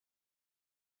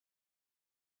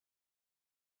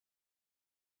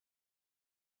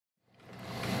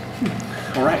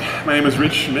All right, my name is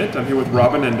Rich Schmidt. I'm here with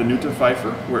Robin and Danuta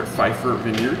Pfeiffer. We're at Pfeiffer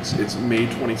Vineyards. It's May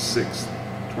 26th,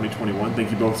 2021.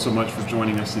 Thank you both so much for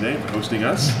joining us today, for hosting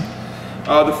us.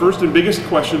 The first and biggest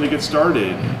question to get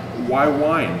started, why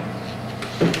wine?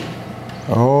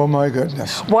 Oh my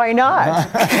goodness. Why not?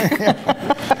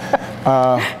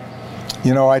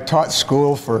 You know, I taught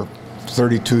school for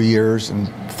 32 years and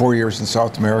 4 years in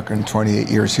South America and 28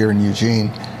 years here in Eugene.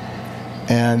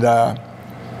 And I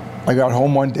got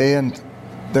home one day and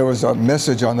there was a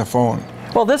message on the phone.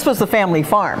 Well, this was the family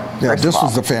farm. Yeah, this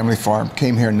was the family farm.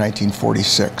 Came here in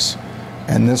 1946.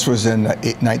 And this was in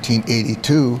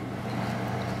 1982.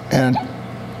 And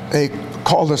they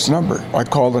called this number. I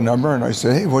called the number and I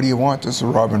said, hey, what do you want? This is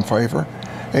Robin Pfeiffer.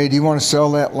 Hey, do you want to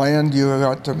sell that land you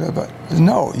got to?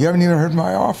 No, you haven't even heard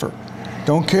my offer.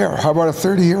 Don't care. How about a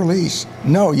 30-year lease?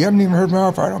 No, you haven't even heard my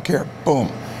offer. I don't care.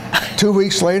 Boom. 2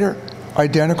 weeks later,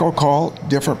 identical call,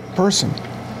 different person.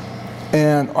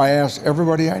 And I asked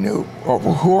everybody I knew, well,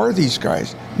 who are these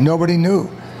guys? Nobody knew.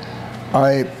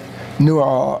 I knew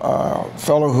a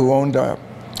fellow who owned a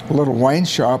little wine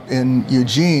shop in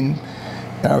Eugene.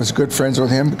 I was good friends with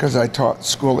him because I taught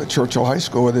school at Churchill High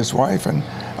School with his wife, and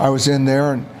I was in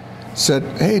there and said,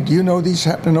 hey, do you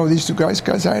happen to know these two guys?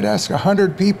 Because I had asked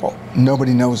 100 people,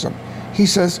 nobody knows them. He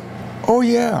says, oh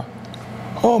yeah.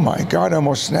 Oh my God, I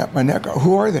almost snapped my neck.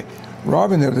 Who are they?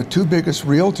 Robin, they're the two biggest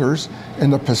realtors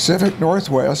in the Pacific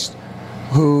Northwest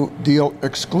who deal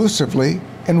exclusively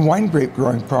in wine grape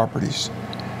growing properties.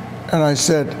 And I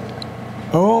said,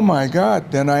 oh my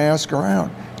God. Then I asked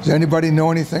around, does anybody know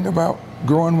anything about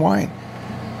growing wine?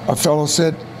 A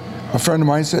friend of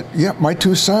mine said, yeah, my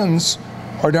two sons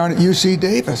are down at UC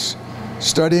Davis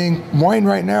studying wine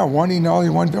right now, one enology,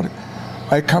 one building.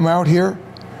 I come out here,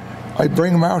 I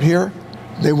bring them out here,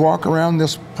 they walk around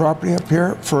this property up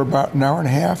here for about an hour and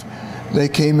a half. They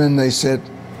came in, they said,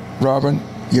 Robin,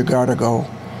 you gotta go.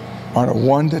 On a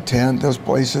 1 to 10, this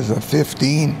place is a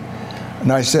 15.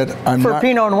 And I said, for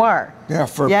Pinot Noir. Yeah,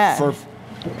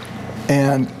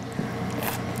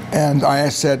 and I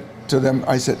said to them,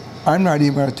 I said, I'm not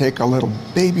even gonna take a little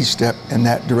baby step in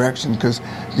that direction because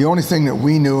the only thing that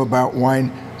we knew about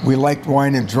wine, we liked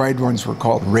wine and dried ones were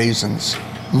called raisins.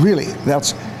 Really,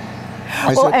 that's,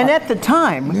 at the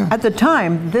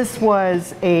time, this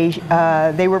was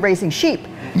they were raising sheep.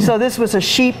 Yeah. So this was a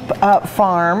sheep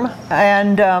farm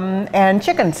and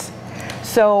chickens.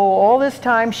 So all this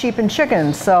time, sheep and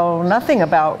chickens, so nothing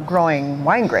about growing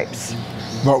wine grapes.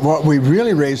 But what we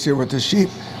really raised here with the sheep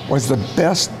was the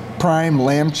best prime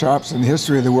lamb chops in the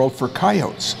history of the world for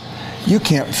coyotes. You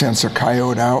can't fence a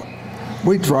coyote out.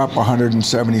 We drop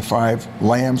 175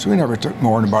 lambs. We never took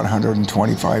more than about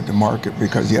 125 to market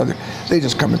because they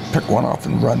just come and pick one off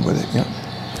and run with it, you know.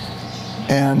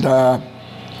 And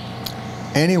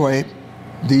anyway,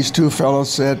 these two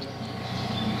fellows said,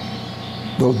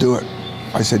 we'll do it.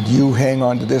 I said, you hang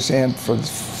on to this end for the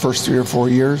first 3 or 4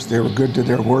 years. They were good to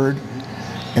their word.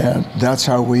 And that's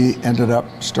how we ended up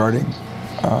starting.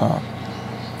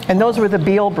 And those were the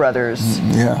Beal brothers.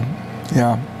 Yeah.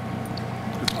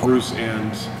 Bruce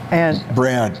and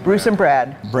Brad. Bruce and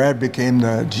Brad. Brad became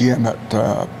the GM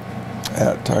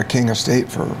at King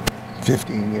Estate for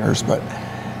 15 years, but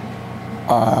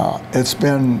it's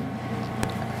been,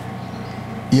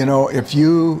 you know, if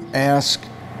you ask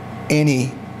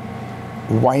any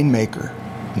winemaker,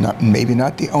 maybe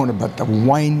not the owner, but the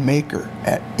winemaker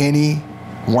at any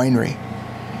winery,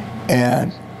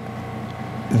 and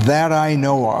that I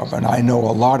know of, and I know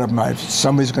a lot of them.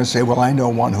 Somebody's going to say, well, I know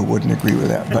one who wouldn't agree with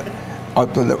that, but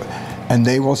and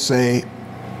they will say,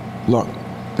 look,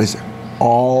 they say,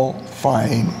 all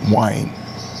fine wine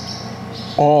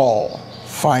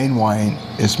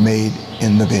is made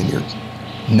in the vineyard,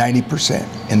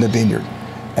 90% in the vineyard.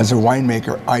 As a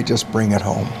winemaker, I just bring it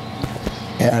home.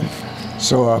 And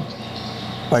so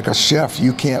like a chef,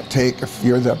 you can't take, if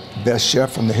you're the best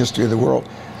chef in the history of the world,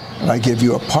 and I give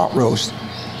you a pot roast,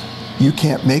 you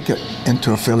can't make it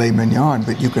into a filet mignon,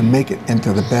 but you can make it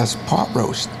into the best pot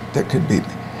roast that could be.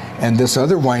 And this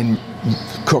other wine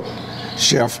cook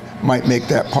chef might make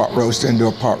that pot roast into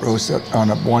a pot roast on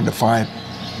a 1 to 5.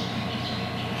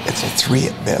 It's a 3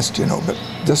 at best, you know, but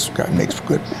this guy makes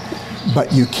good.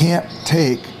 But you can't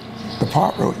take the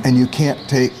pot roast, and you can't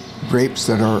take grapes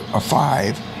that are a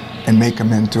 5 and make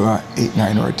them into a 8,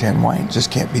 9, or a 10 wine. It just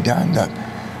can't be done.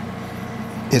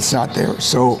 It's not there.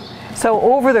 So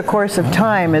over the course of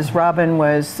time, as Robin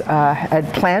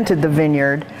had planted the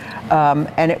vineyard,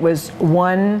 and it was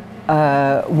one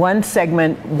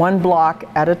segment, one block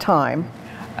at a time,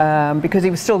 because he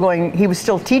was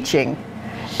still teaching,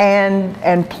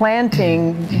 and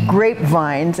planting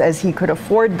grapevines as he could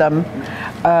afford them.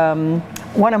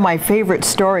 one of my favorite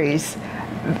stories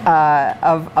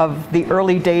of the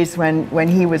early days when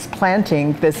he was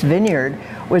planting this vineyard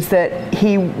was that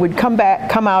he would come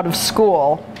out of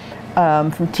school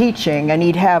from teaching, and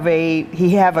he'd have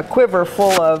a quiver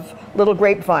full of little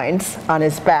grapevines on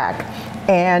his back,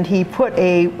 and he put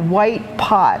a white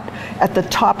pot at the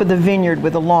top of the vineyard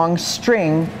with a long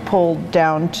string pulled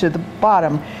down to the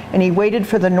bottom, and he waited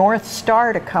for the North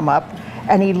Star to come up,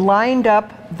 and he lined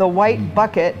up the white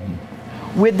bucket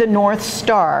with the North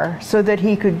Star so that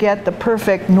he could get the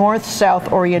perfect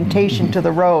north-south orientation to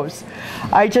the rows.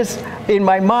 In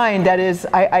my mind, that is,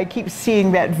 I keep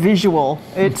seeing that visual.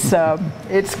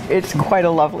 It's quite a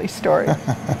lovely story.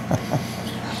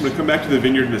 I'm going to come back to the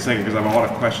vineyard in a second because I have a lot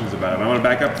of questions about it. I want to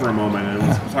back up for a moment and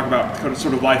let's talk about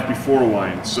sort of life before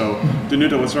wine. So,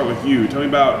 Danuta, let's start with you. Tell me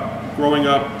about growing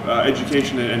up,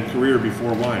 education and career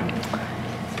before wine.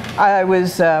 I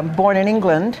was born in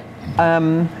England.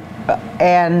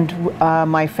 And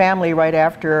my family, right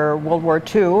after World War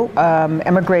II,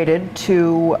 emigrated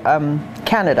to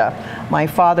Canada. My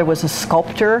father was a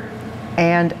sculptor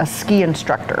and a ski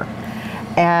instructor,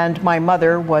 and my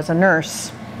mother was a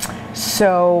nurse.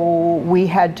 So we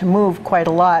had to move quite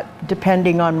a lot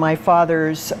depending on my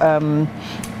father's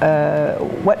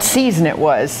what season it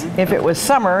was. If it was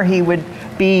summer, he would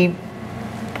be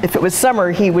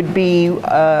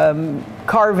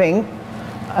carving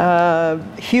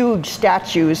huge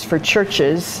statues for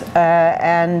churches,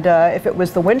 and if it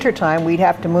was the winter time, we'd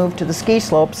have to move to the ski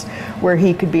slopes where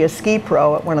he could be a ski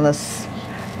pro at one of the.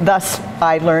 Thus,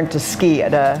 I learned to ski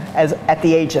at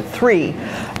the age of 3,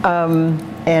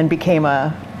 and became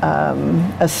a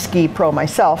ski pro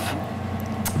myself.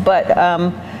 But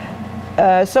I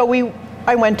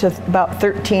went to about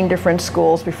 13 different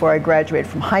schools before I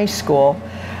graduated from high school.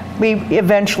 We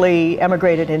eventually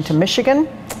emigrated into Michigan.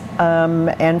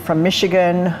 And from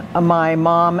Michigan, my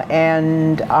mom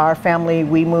and our family,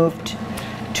 we moved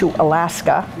to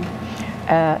Alaska.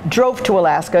 Drove to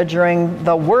Alaska during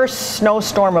the worst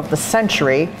snowstorm of the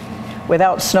century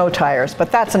without snow tires,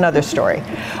 but that's another story.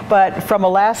 But from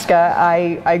Alaska,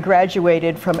 I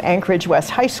graduated from Anchorage West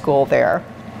High School there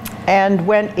and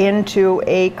went into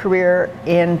a career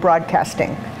in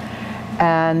broadcasting.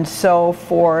 And so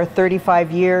for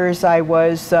 35 years, I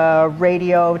was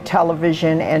radio,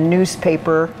 television, and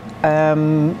newspaper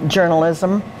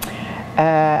journalism.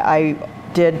 I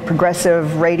did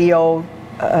progressive radio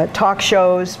talk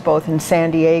shows, both in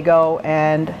San Diego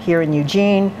and here in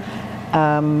Eugene.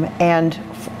 And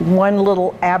one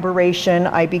little aberration,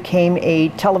 I became a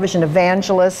television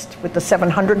evangelist with the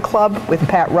 700 Club with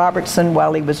Pat Robertson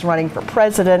while he was running for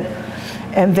president,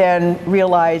 and then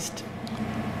realized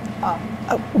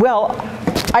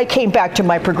I came back to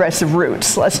my progressive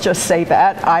roots. Let's just say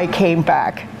that. I came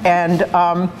back. And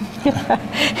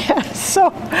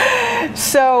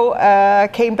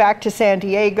came back to San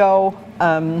Diego,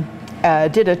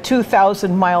 did a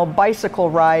 2,000-mile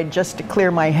bicycle ride just to clear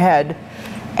my head.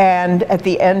 And at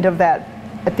the end of that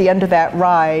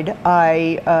ride,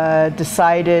 I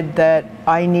decided that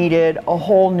I needed a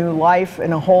whole new life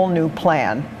and a whole new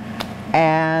plan.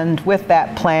 And with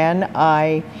that plan,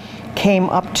 I came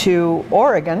up to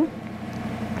Oregon.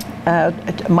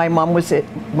 My mom was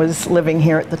living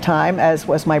here at the time, as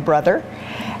was my brother,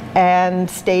 and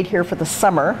stayed here for the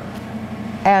summer.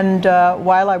 And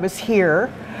while I was here,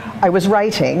 I was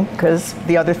writing, because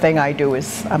the other thing I do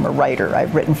is I'm a writer.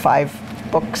 I've written 5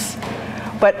 books.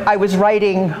 But I was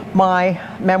writing my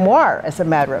memoir, as a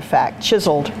matter of fact,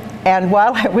 chiseled. And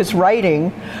while I was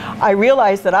writing, I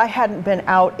realized that I hadn't been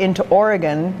out into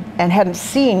Oregon and hadn't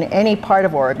seen any part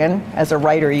of Oregon. As a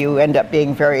writer, you end up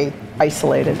being very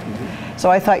isolated. So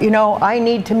I thought, I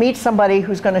need to meet somebody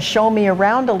who's going to show me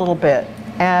around a little bit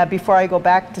before I go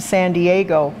back to San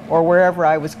Diego or wherever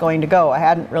I was going to go. I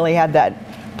hadn't really had that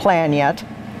plan yet.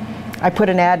 I put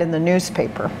an ad in the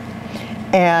newspaper.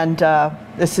 And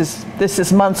this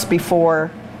is months before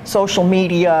social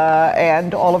media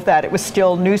and all of that. It was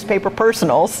still newspaper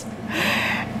personals.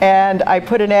 And I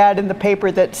put an ad in the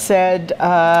paper that said,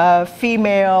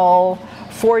 female,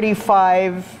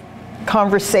 45,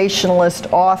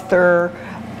 conversationalist, author,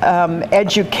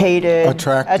 educated,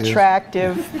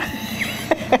 attractive.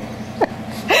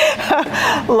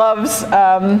 Loves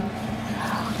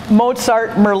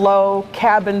Mozart, Merlot,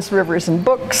 cabins, rivers, and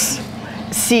books.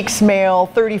 Seeks male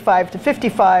 35 to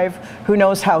 55 who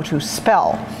knows how to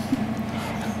spell.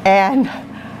 And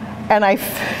I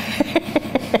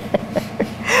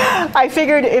I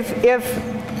figured if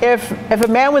a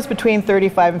man was between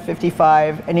 35 and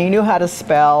 55 and he knew how to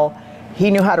spell,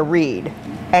 he knew how to read,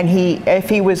 And if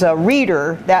he was a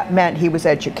reader, that meant he was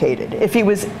educated. If he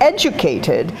was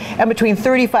educated, and between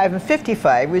 35 and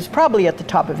 55, he was probably at the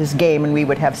top of his game, and we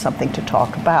would have something to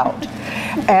talk about.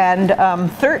 And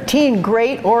 13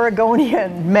 great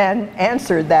Oregonian men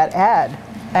answered that ad.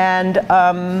 And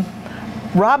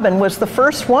Robin was the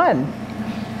first one.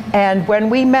 And when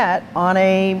we met on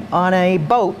a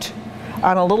boat,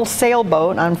 on a little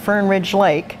sailboat on Fern Ridge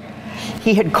Lake,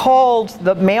 he had called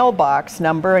the mailbox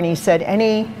number and he said,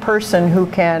 any person who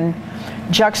can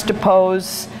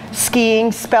juxtapose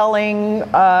skiing, spelling,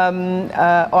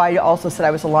 I also said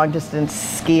I was a long distance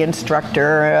ski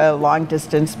instructor, a long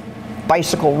distance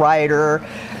bicycle rider.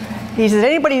 He said,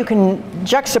 anybody who can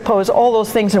juxtapose all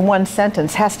those things in one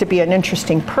sentence has to be an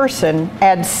interesting person.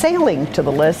 Add sailing to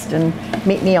the list and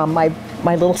meet me on my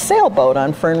little sailboat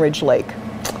on Fern Ridge Lake,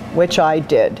 which I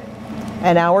did.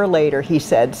 An hour later, he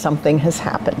said, something has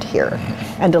happened here.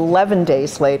 And 11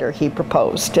 days later, he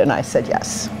proposed, and I said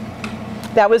yes.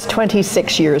 That was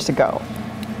 26 years ago.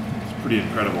 It's pretty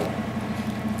incredible.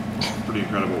 Pretty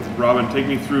incredible. Robin, take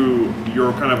me through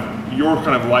your kind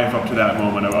of life up to that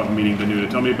moment of meeting Danuta.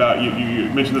 Tell me about, you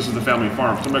mentioned this is the family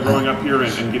farm. Tell me about growing up here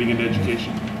and getting into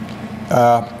education.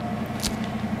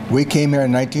 We came here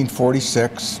in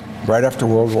 1946, right after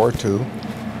World War II,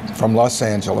 from Los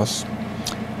Angeles.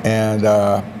 And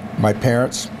my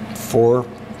parents, four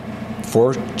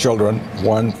children,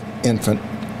 one infant,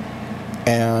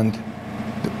 and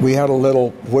we had a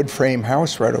little wood frame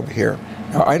house right over here.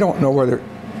 Now, I don't know whether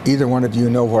either one of you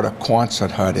know what a Quonset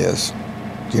hut is.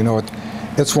 Do you know what?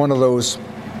 It's one of those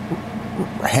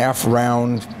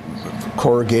half-round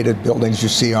corrugated buildings you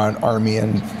see on Army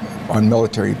and on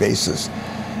military bases.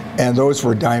 And those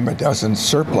were dime a dozen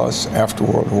surplus after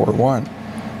World War I.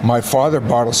 My father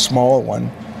bought a small one.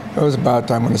 It was about,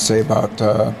 I'm going to say about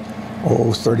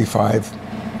 35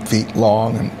 feet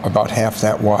long and about half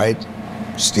that wide.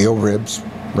 Steel ribs,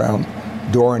 round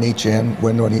door in each end,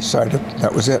 window on each side.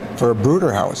 That was it for a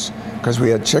brooder house, because we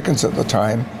had chickens at the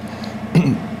time.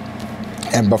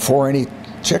 And before any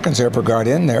chickens ever got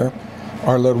in there,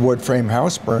 our little wood frame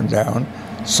house burned down.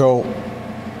 So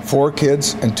 4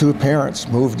 kids and 2 parents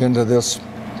moved into this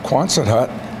Quonset hut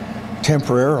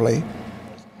temporarily.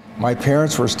 My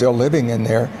parents were still living in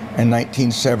there in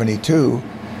 1972.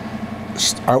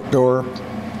 Outdoor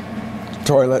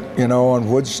toilet, you know,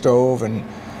 and wood stove and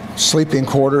sleeping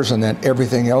quarters and then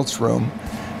everything else room.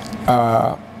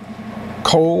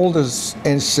 Cold as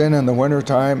sin in the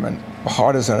wintertime and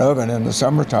hot as an oven in the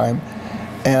summertime.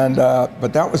 And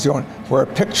but that was the only, where a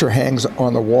picture hangs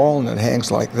on the wall and it hangs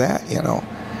like that, you know.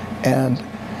 And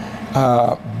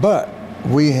but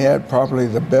we had probably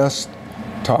the best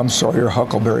Tom Sawyer,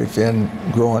 Huckleberry Finn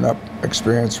growing up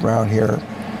experience around here.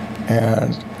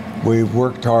 And we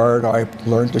worked hard. I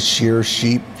learned to shear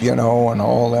sheep, you know, and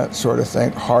all that sort of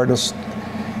thing. Hardest,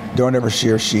 don't ever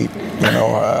shear sheep, you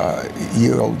know,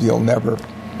 you'll never,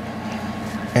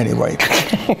 anyway.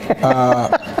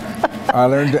 I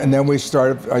learned, and then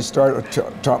I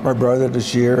taught my brother to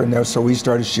shear, and so we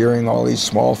started shearing all these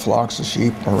small flocks of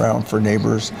sheep around for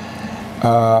neighbors.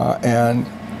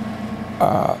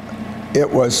 It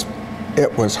was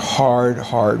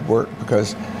hard work,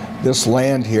 because this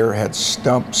land here had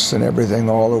stumps and everything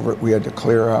all over it. We had to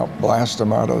clear out, blast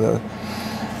them out of the,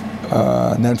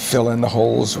 and then fill in the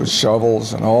holes with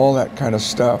shovels and all that kind of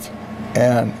stuff.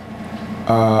 And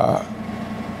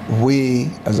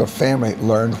we, as a family,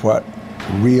 learned what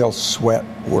real sweat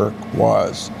work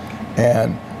was,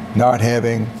 and not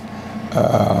having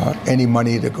any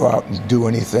money to go out and do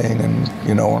anything, and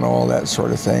you know, and all that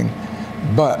sort of thing.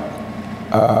 But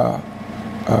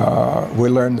we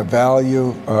learned the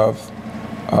value of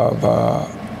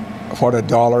what a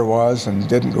dollar was, and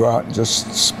didn't go out and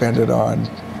just spend it on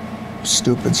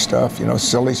stupid stuff, you know,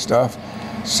 silly stuff.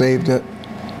 Saved it.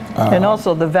 And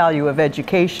also the value of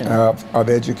education. Of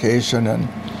education, and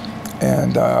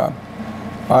I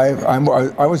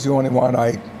was the only one.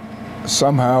 I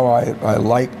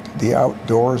liked the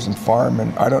outdoors and farm,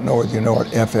 and I don't know if you know what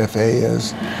FFA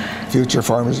is, Future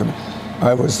Farmers.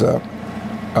 I was in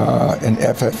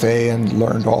FFA and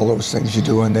learned all those things you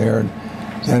do in there, and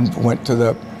then went to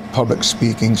the public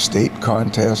speaking state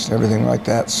contest and everything like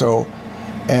that. So,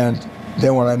 and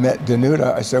then when I met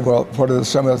Danuta, I said, well, what are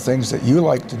some of the things that you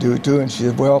like to do too? And she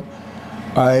said, well,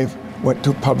 I went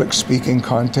to public speaking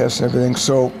contests and everything.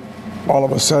 So all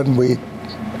of a sudden we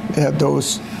had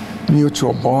those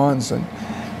mutual bonds, and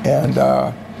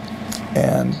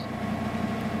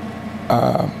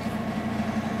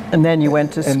then you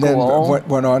went to school. And then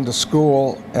went on to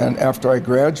school, and after I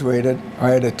graduated, I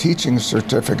had a teaching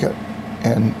certificate,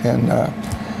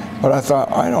 but I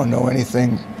thought, I don't know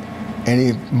anything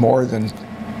any more than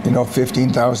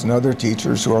 15,000 other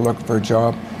teachers who are looking for a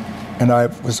job. And I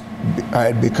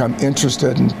had become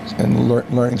interested in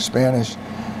learning Spanish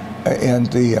and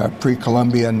the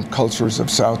pre-Columbian cultures of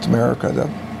South America, the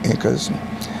Incas.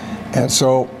 And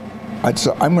so I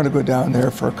said, I'm going to go down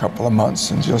there for a couple of months,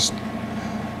 and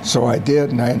so I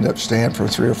did, and I ended up staying for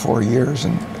 3 or 4 years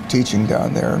and teaching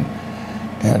down there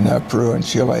in Peru and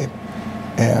Chile.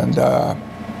 And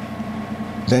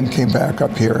then came back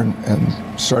up here and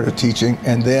started teaching,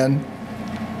 and then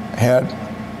had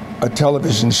a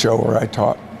television show where I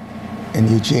taught in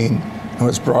Eugene. It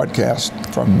was broadcast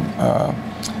from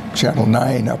Channel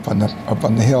 9 up on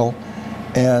the hill,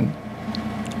 and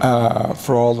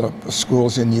for all the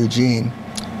schools in Eugene.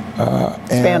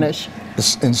 Spanish.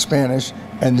 In Spanish,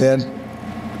 and then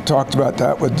talked about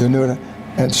that with Danuta,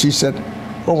 and she said,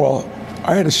 "Oh well,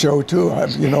 I had a show too,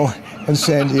 in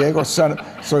San Diego."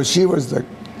 So she was the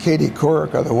Katie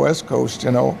Couric of the West Coast,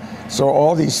 So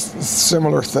all these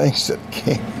similar things that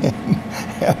came in,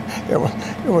 it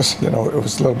was a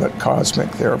little bit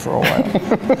cosmic there for a while.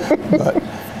 But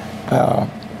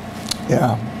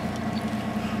yeah.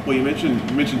 Well, you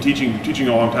mentioned teaching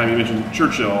a long time. You mentioned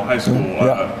Churchill High School.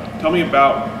 Tell me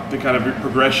about the kind of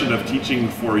progression of teaching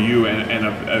for you, and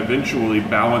of eventually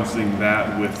balancing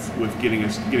that with getting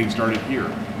started here,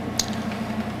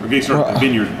 or getting started the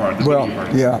vineyard part.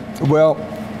 Well,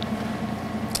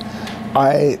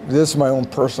 this is my own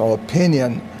personal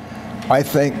opinion. I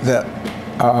think that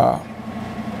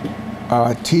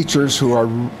teachers who are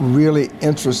really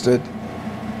interested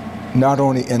not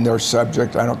only in their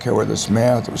subject, I don't care whether it's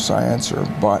math or science or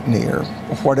botany or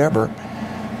whatever,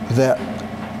 that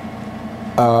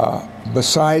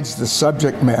besides the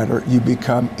subject matter, you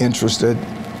become interested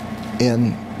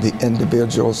in the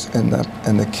individuals and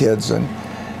the kids, and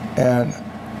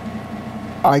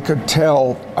I could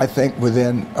tell, I think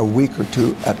within a week or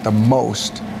two at the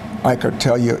most, I could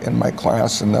tell you in my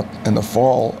class in the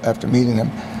fall after meeting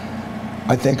them,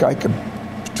 I think I could,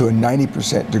 to a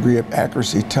 90% degree of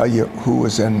accuracy, tell you who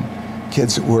was in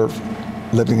kids that were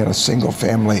living in a single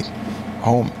family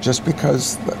home, just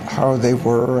because how they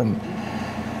were,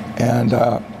 and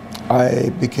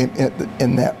I became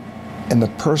in the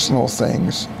personal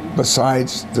things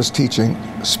besides just teaching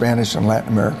Spanish and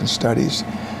Latin American studies.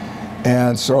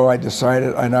 And so I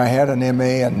decided, and I had an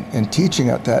MA in teaching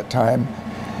at that time,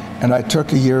 and I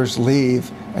took a year's leave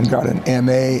and got an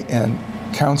MA in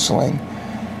counseling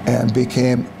and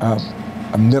became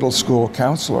a middle school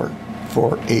counselor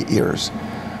for 8 years.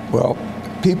 Well,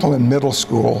 people in middle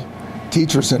school,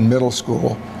 teachers in middle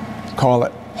school, call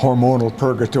it hormonal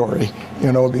purgatory,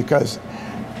 because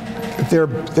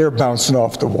they're bouncing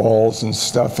off the walls and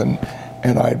stuff, and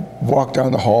I'd walk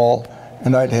down the hall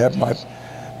and I'd have my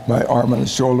arm on the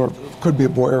shoulder, could be a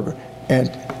boy or girl,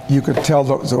 and you could tell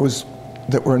those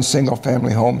that were in single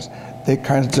family homes, they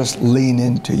kind of just lean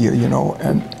into you,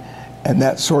 and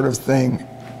that sort of thing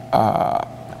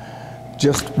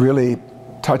just really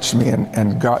touched me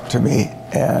and got to me,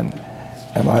 and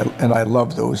I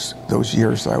loved those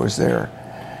years I was there,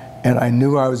 and I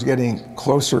knew I was getting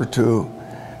closer to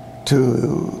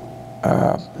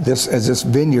this as this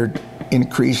vineyard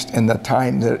increased in the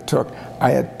time that it took.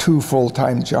 I had 2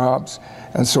 full-time jobs,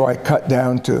 and so I cut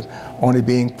down to only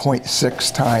being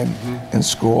 0.6 time in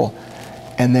school,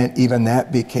 and then even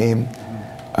that became,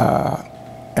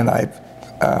 and I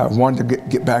wanted to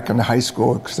get back into high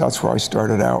school because that's where I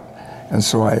started out, and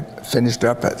so I finished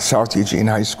up at South Eugene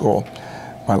High School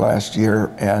my last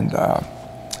year, and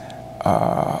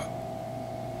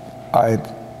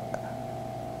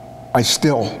I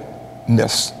still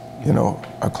miss,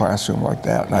 a classroom like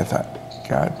that, and I thought,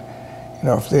 God,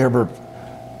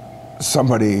 if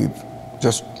somebody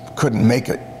just couldn't make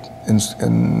it in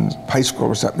high school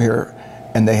or something here,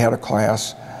 and they had a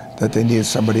class that they needed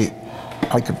somebody,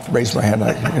 I could raise my hand.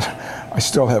 I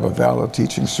still have a valid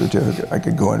teaching certificate. I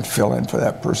could go and fill in for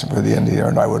that person for the end of the year,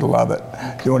 and I would love it.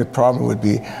 The only problem would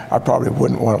be I probably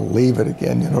wouldn't want to leave it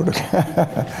again,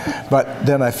 But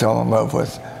then I fell in love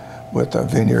with a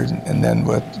vineyard, and then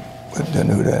with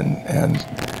Danuta,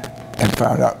 and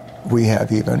found out we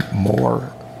have even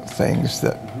more things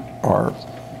that are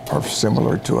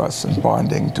similar to us and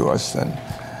bonding to us than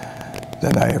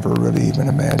I ever really even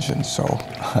imagined. So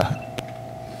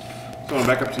I want to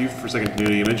back up to you for a second,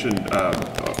 Danuta. You mentioned a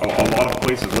lot of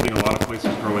places, living a lot of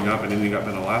places growing up, and ending up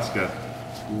in Alaska.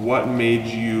 What made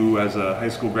you, as a high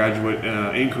school graduate in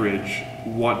Anchorage,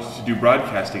 want to do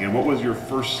broadcasting, and what was your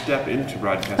first step into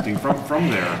broadcasting from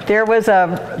there? There was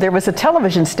a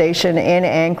television station in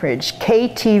Anchorage,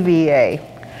 KTVA,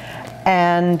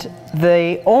 and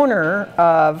the owner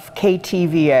of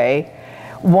KTVA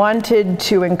wanted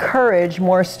to encourage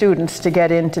more students to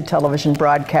get into television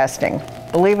broadcasting.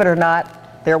 Believe it or not,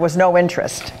 there was no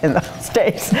interest in those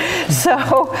days.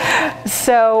 So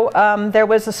there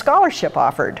was a scholarship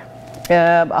offered,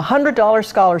 a $100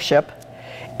 scholarship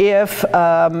if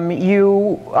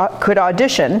you could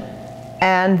audition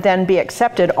and then be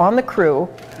accepted on the crew.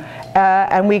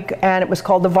 And it was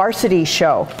called the Varsity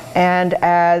Show. And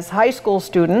as high school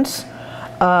students,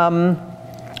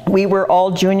 we were all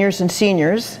juniors and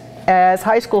seniors. As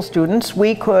high school students,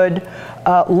 we could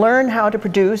learn how to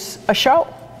produce a show.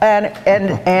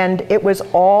 And it was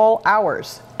all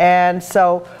ours. And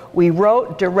so we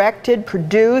wrote, directed,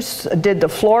 produced, did the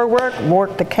floor work,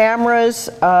 worked the cameras,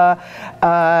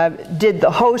 did the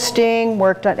hosting,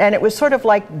 worked on, and it was sort of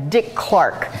like Dick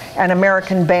Clark, an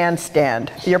American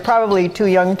Bandstand. You're probably too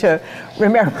young to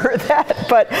remember that,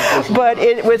 but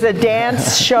it was a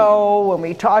dance show, and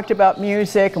we talked about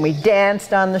music, and we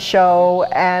danced on the show,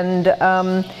 and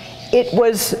it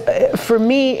was, for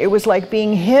me, it was like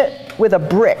being hit with a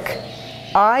brick.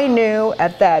 I knew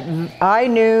at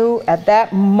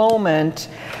that moment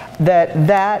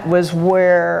that was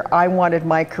where I wanted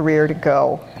my career to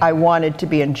go. I wanted to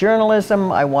be in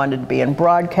journalism. I wanted to be in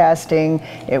broadcasting.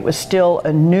 It was still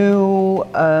a new,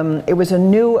 it was a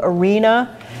new arena,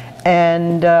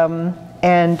 and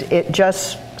it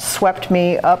just swept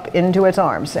me up into its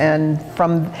arms. And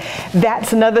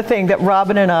that's another thing that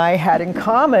Robin and I had in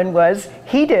common, was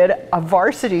he did a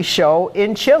varsity show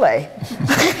in Chile.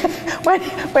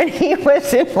 when he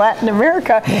was in Latin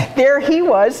America, there he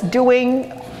was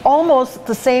doing almost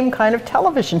the same kind of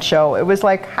television show. It was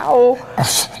like, how...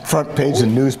 Front page of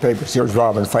newspapers, here's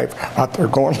Robin Pfeiffer out there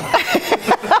going...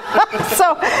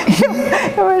 So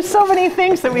there were so many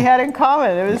things that we had in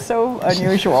common. It was so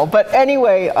unusual. But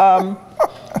anyway,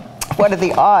 what are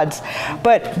the odds?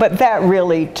 But that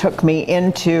really took me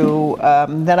into,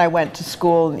 then I went to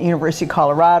school at the University of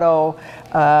Colorado,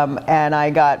 and I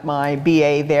got my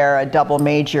BA there, a double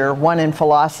major, one in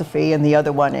philosophy and the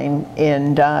other one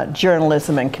in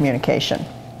journalism and communication.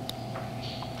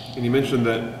 And you mentioned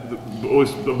that the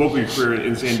bulk of your career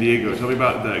in San Diego. Tell me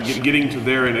about that, getting to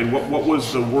there, and what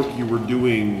was the work you were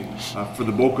doing for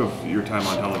the bulk of your time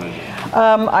on television?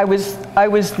 I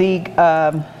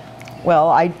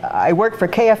worked for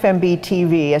KFMB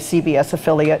TV, a CBS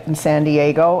affiliate in San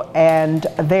Diego, and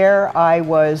there I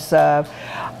was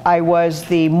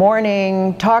the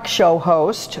morning talk show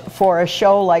host for a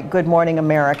show like Good Morning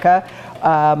America.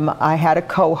 I had a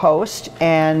co-host,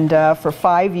 and for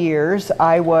 5 years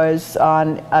I was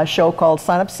on a show called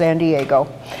Sun Up San Diego,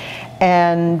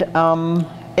 and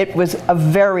it was a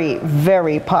very,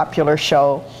 very popular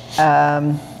show.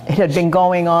 It had been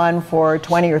going on for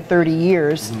 20 or 30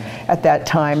 years at that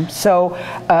time. So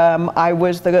I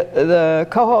was the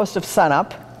co-host of Sun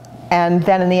Up, and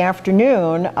then in the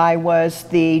afternoon I was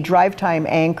the drive time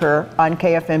anchor on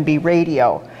KFMB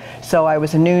radio. So I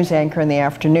was a news anchor in the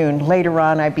afternoon. Later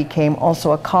on I became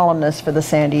also a columnist for the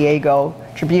San Diego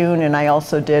Tribune, and I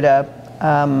also did I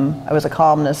was a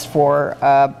columnist for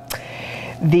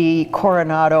the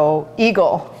Coronado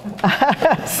Eagle. And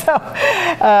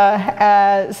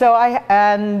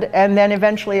then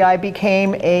eventually I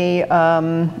became a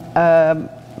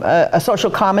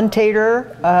social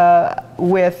commentator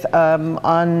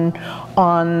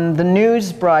on the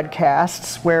news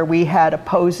broadcasts, where we had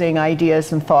opposing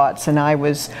ideas and thoughts, and I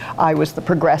was the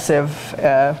progressive,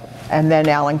 and then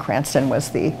Alan Cranston was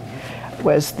the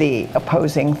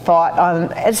opposing thought.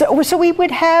 And so we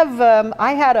would have,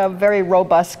 I had a very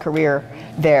robust career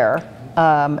there,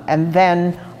 and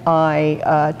then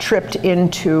I tripped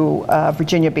into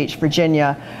Virginia Beach,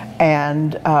 Virginia,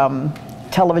 and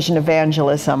television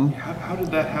evangelism. How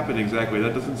did that happen exactly?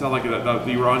 That doesn't sound like that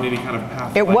you were on any kind of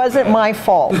path. It wasn't my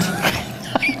fault.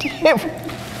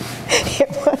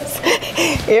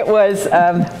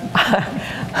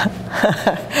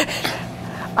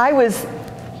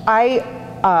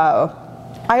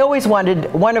 I always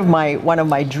wanted, one of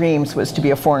my dreams was to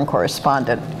be a foreign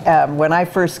correspondent. When I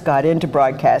first got into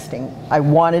broadcasting, I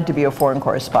wanted to be a foreign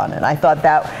correspondent. I thought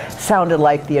that sounded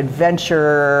like the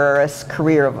adventurous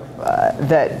career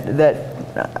that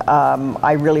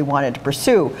I really wanted to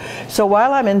pursue. So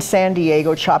while I'm in San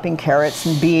Diego chopping carrots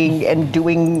and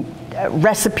doing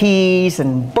recipes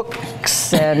and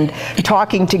books and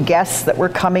talking to guests that were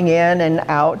coming in and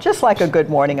out, just like a Good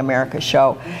Morning America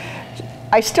show,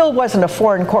 I still wasn't a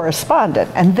foreign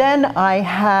correspondent. And then I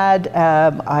had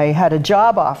a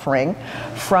job offering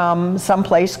from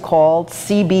someplace called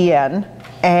CBN,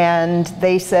 and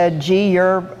they said, "Gee,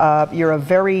 you're a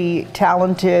very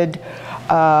talented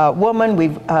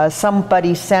woman.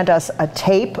 Somebody sent us a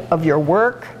tape of your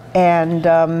work,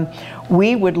 and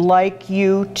we would like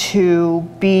you to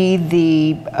be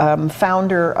the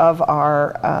founder of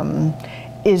our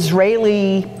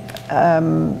Israeli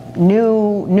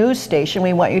new news station.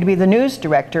 We want you to be the news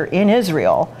director in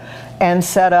Israel and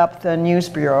set up the news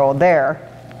bureau there.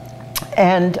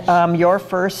 And your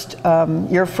first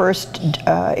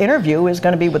interview is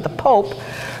going to be with the Pope,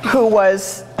 who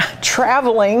was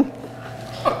traveling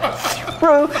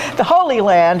through the Holy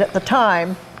Land at the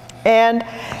time.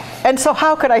 And so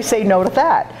how could I say no to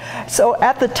that? So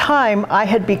at the time, I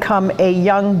had become a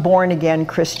young born-again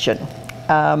Christian.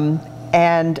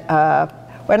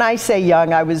 When I say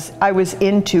young, I was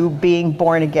into being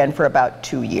born again for about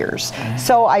 2 years.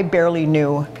 So I barely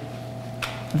knew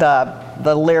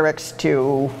the lyrics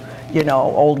to, you know,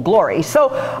 Old Glory. So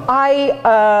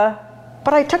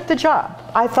but I took the job.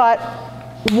 I thought,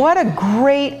 what a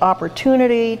great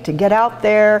opportunity to get out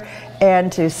there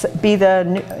and to be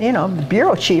the, you know,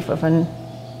 bureau chief of an.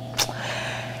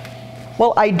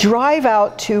 Well, I drive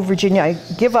out to Virginia. I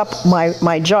give up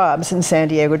my jobs in San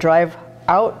Diego, drive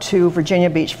out to Virginia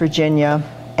Beach, Virginia,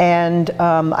 and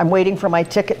I'm waiting for my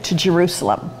ticket to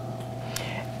Jerusalem.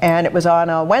 And it was on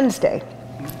a Wednesday.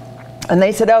 And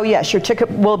they said, oh yes, your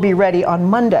ticket will be ready on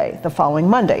Monday, the following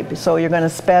Monday. So you're going to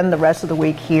spend the rest of the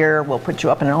week here. We'll put you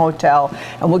up in a hotel,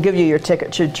 and we'll give you your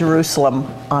ticket to Jerusalem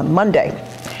on Monday.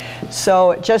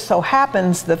 So it just so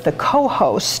happens that the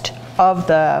co-host of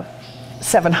the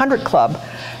 700 Club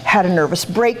had a nervous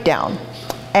breakdown.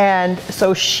 And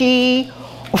so she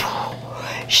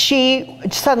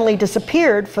suddenly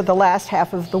disappeared for the last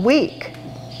half of the week.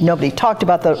 Nobody talked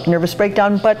about the nervous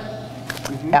breakdown, but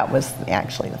that was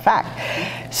actually the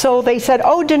fact. So they said,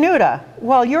 oh, Danuta,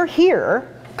 while you're here,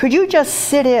 could you just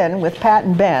sit in with Pat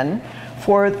and Ben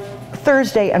for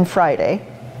Thursday and Friday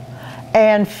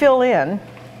and fill in,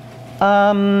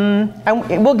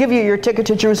 and we'll give you your ticket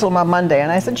to Jerusalem on Monday.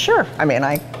 And I said, sure. I mean,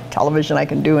 television I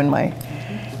can do in my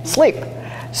sleep.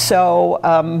 So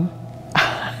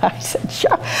I said,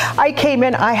 sure. I came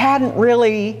in, I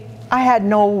had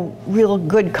no real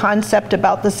good concept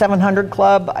about the 700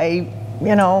 Club.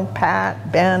 You know,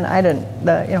 Pat, Ben,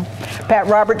 Pat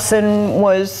Robertson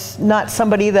was not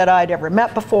somebody that I'd ever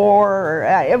met before.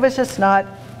 It was just not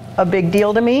a big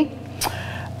deal to me.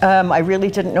 I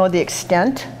really didn't know the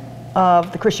extent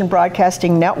of the Christian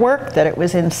Broadcasting Network, that it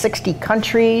was in 60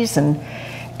 countries, and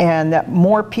that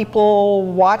more people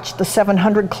watched the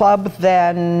 700 Club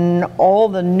than all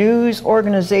the news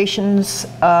organizations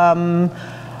in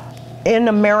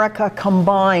America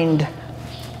combined.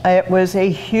 It was a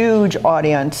huge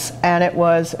audience, and it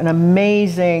was an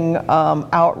amazing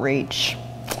outreach.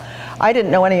 I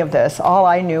didn't know any of this. All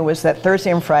I knew was that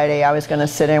Thursday and Friday I was going to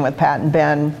sit in with Pat and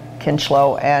Ben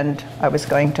Kinchlow, and I was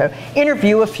going to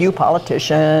interview a few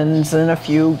politicians and a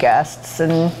few guests,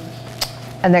 and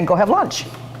then go have lunch.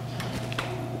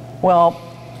 Well,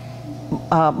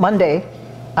 Monday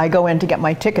I go in to get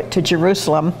my ticket to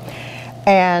Jerusalem,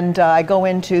 and I go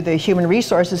into the Human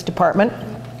Resources Department.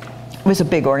 It was a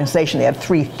big organization. They had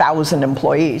 3,000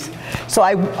 employees. So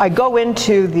I go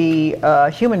into the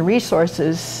Human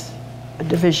Resources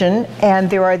Division, and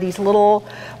there are these little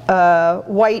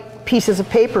white pieces of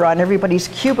paper on everybody's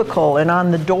cubicle and on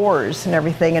the doors and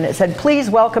everything, and it said, please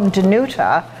welcome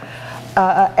Danuta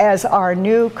as our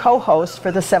new co-host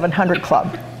for the 700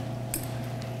 Club.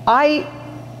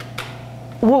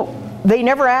 They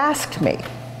never asked me.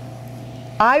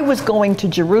 I was going to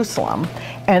Jerusalem,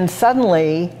 and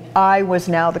suddenly I was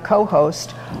now the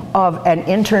co-host of an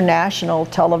international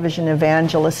television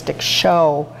evangelistic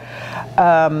show.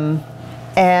 And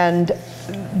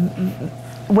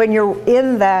when you're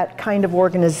in that kind of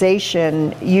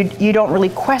organization, you don't really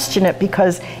question it,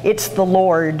 because it's the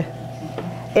Lord.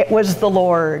 It was the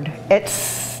Lord.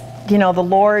 It's, you know, the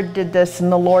Lord did this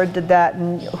and the Lord did that,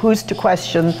 and who's to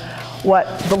question what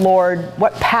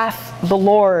path the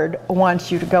Lord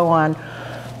wants you to go on?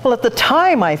 Well, at the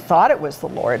time, I thought it was the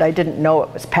Lord. I didn't know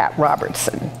it was Pat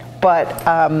Robertson, but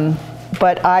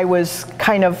I was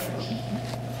kind of,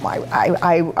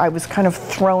 I was kind of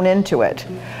thrown into it,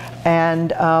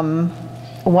 and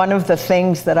one of the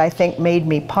things that I think made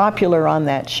me popular on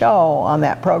that show, on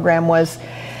that program, was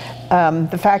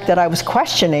the fact that I was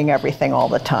questioning everything all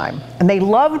the time, and they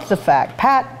loved the fact.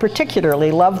 Pat particularly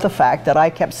loved the fact that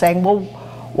I kept saying, well,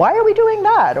 why are we doing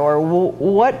that? Or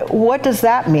what does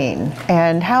that mean?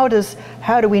 And how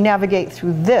do we navigate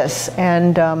through this?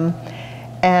 And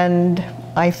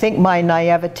I think my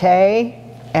naivete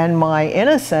and my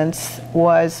innocence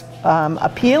was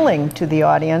appealing to the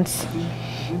audience,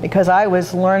 because I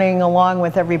was learning along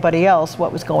with everybody else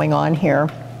what was going on here.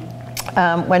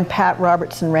 When Pat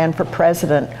Robertson ran for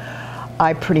president,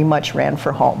 I pretty much ran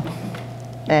for home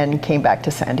and came back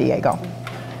to San Diego.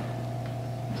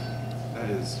 That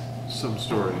is some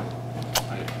story.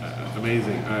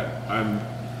 Amazing.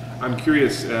 I'm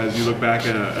curious, as you look back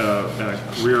at a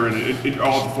career and in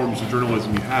all the forms of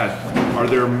journalism you had, are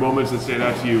there moments that stand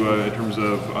out to you in terms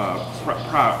of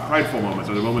prideful moments?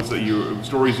 Are there moments that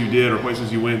stories you did or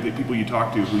places you went, that people you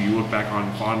talked to who you look back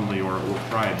on fondly or with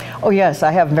pride? Oh yes,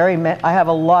 I have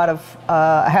a lot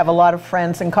of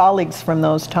friends and colleagues from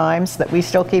those times that we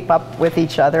still keep up with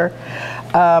each other.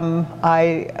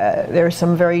 There's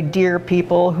some very dear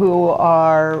people who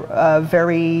are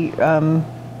very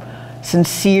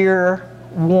sincere,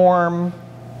 warm,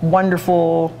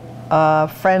 wonderful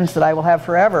friends that I will have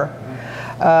forever.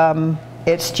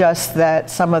 It's just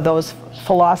that some of those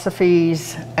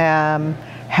philosophies I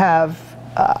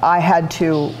had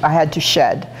to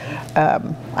shed.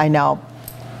 I now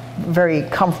very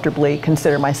comfortably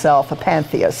consider myself a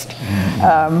pantheist.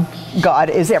 God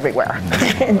is everywhere,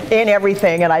 in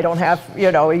everything, and I don't have,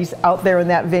 he's out there in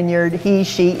that vineyard, he,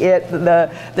 she, it,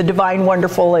 the divine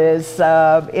wonderful is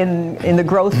in the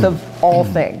growth of all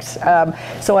things.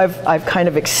 So I've kind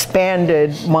of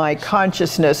expanded my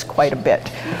consciousness quite a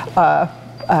bit.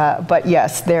 But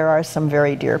yes, there are some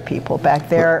very dear people back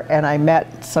there, and I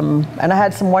met some, and I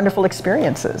had some wonderful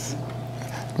experiences.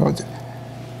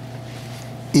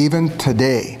 Even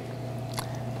today,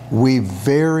 we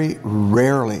very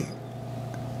rarely,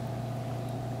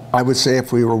 I would say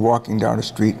if we were walking down a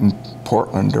street in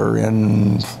Portland or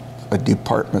in a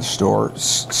department store,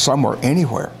 somewhere,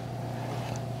 anywhere,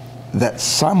 that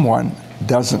someone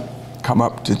doesn't come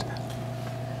up to,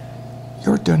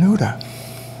 "You're Danuta.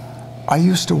 I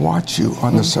used to watch you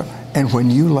on the, and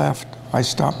when you left, I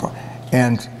stopped."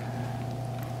 And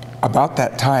about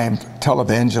that time,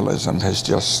 televangelism has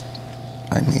just,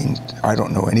 I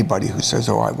don't know anybody who says,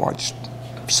 "Oh, I watched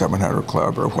 700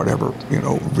 Club" or whatever,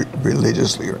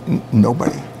 religiously, or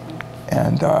nobody.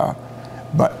 And,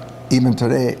 but even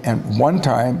today, and one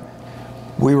time,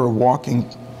 we were walking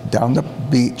down the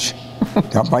beach,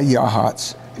 down by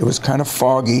Yachats. It was kind of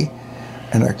foggy,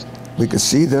 and we could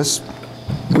see this.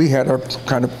 We had our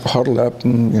kind of huddled up,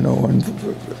 and, and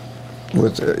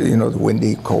with, the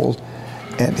windy cold.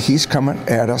 And he's coming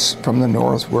at us from the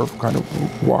north. We're kind of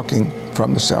walking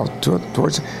from the south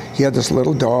towards. He had this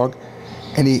little dog,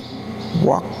 and he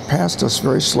walked past us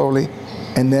very slowly,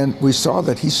 and then we saw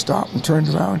that he stopped and turned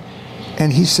around,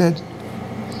 and he said,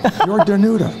 "You're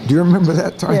Danuta." Do you remember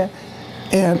that time? Yeah.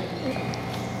 And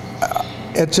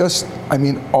it just,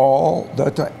 all the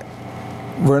time.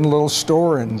 We're in a little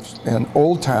store in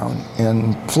Old Town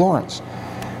in Florence,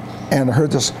 and I heard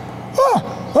this,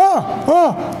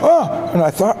 and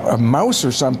I thought a mouse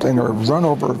or something, or run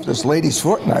over this lady's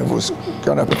foot, and I was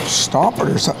gonna stomp it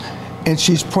or something. And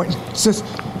she's pointing, says,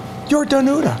 "You're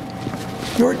Danuta,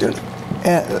 you're Danuta,"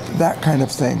 and that kind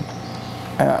of thing.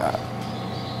 I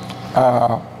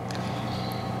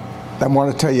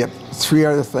want to tell you 3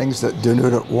 other things that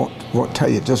Danuta won't tell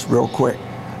you, just real quick.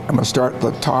 I'm gonna start at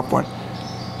the top one.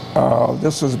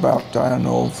 This was about,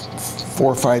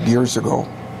 4 or 5 years ago.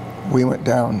 We went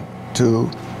down to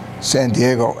San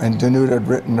Diego, and Danuta had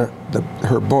written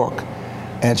her book,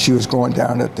 and she was going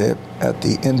down at the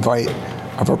invite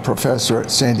of a professor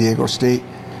at San Diego State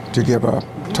to give a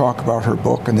talk about her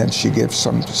book, and then she gave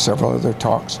several other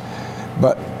talks.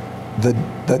 But the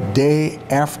day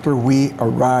after we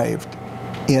arrived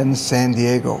in San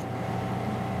Diego,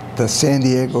 the San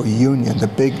Diego Union, the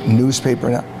big newspaper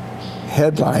now,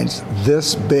 headlines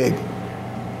this big: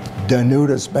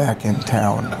 "Danuta's back in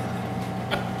town."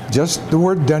 Just the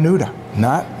word Danuta,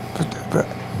 not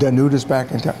Danuta's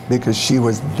back in town, because she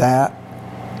was that.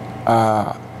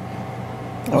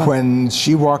 When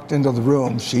she walked into the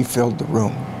room, she filled the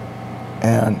room,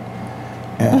 and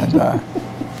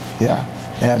yeah.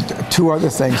 And 2 other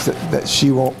things that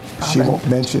she won't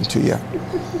mention to you,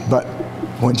 but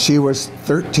when she was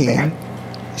 13,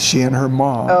 she and her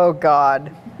mom. Oh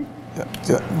God.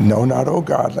 No, not oh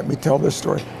God. Let me tell this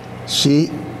story.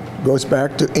 She goes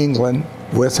back to England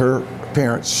with her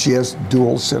parents. She has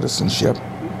dual citizenship,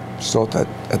 so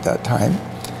at that time,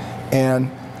 and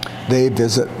they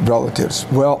visit relatives.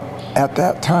 Well, at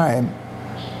that time,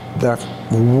 the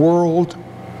world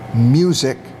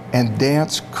music and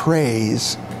dance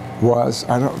craze was,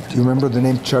 do you remember the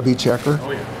name Chubby Checker?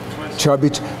 Oh yeah,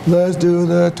 Chubby, let's do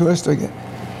the twist again.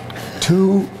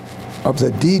 2 of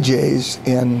the DJs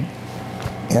in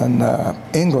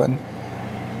England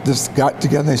just got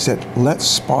together, they said, "Let's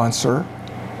sponsor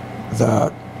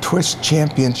the Twist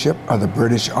Championship of the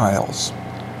British Isles."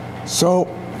 So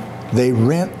they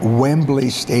rent Wembley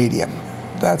Stadium.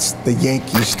 That's the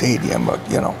Yankee Stadium,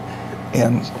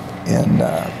 in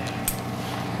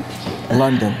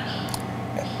London,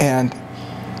 and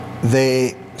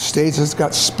they stages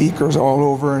got speakers all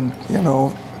over, and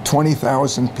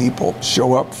 20,000 people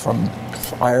show up from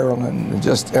Ireland and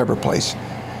just every place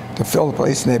to fill the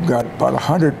place, and they've got about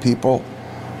 100 people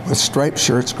with striped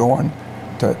shirts going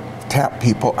to tap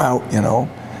people out,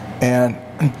 and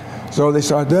so they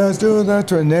start, let's do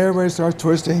that, and everybody starts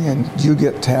twisting, and you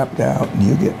get tapped out, and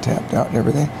you get tapped out and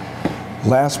everything.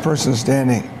 Last person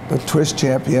standing, the twist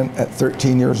champion at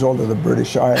 13 years old of the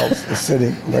British Isles, is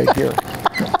sitting right here.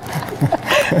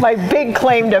 My big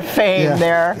claim to fame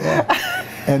there. Yeah.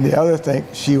 And the other thing,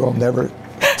 she will never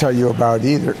tell you about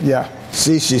either. Yeah,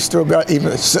 see, she's still got,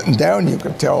 even sitting down, you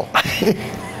can tell.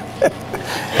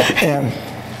 And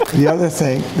the other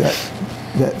thing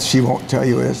that she won't tell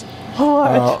you is,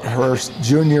 her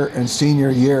junior and senior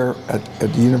year at the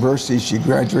university, she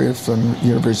graduated from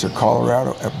University of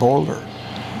Colorado at Boulder.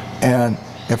 And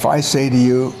if I say to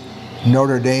you,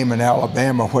 Notre Dame and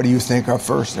Alabama, what do you think of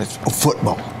first? It's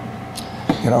football.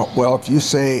 Well, if you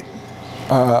say,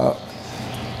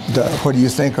 what do you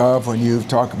think of when you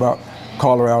talk about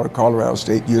Colorado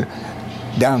State,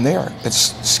 down there,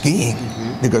 it's skiing,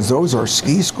 because those are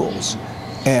ski schools,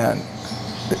 and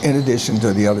in addition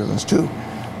to the other ones too.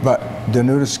 But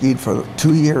Danuta skied for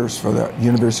 2 years for the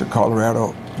University of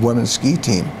Colorado women's ski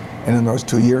team, and in those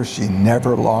 2 years, she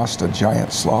never lost a giant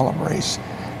slalom race.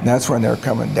 And that's when they're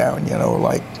coming down,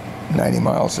 like 90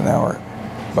 miles an hour.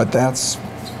 But that's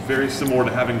very similar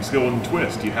to having skill in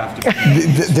twist. You have to.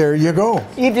 There you go.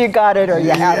 Either you got it or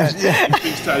you haven't. Yeah.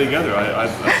 Things tie together.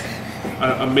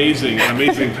 Amazing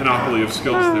panoply of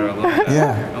skills there. I love that.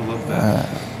 Yeah. I love that.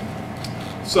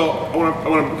 So I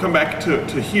want to come back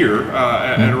to here,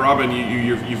 and Robin,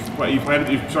 you've started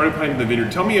planting the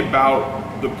vineyard. Tell me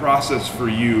about the process for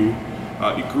you.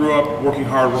 You grew up working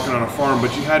hard, working on a farm,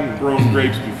 but you hadn't grown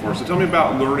grapes before. So tell me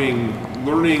about learning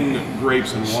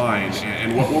grapes and wine,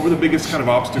 and what were the biggest kind of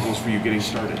obstacles for you getting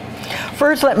started?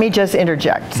 First, let me just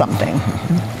interject something.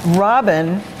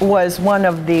 Robin was one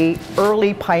of the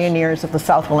early pioneers of the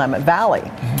South Willamette Valley.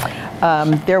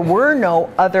 There were no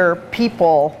other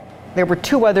people. There were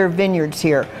 2 other vineyards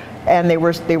here, and they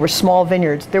were small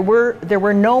vineyards. There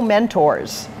were no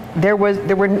mentors. There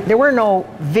were no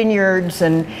vineyards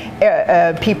and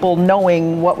people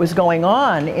knowing what was going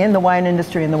on in the wine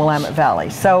industry in the Willamette Valley.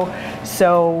 So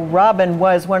Robin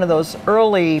was one of those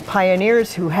early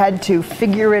pioneers who had to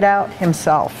figure it out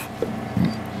himself.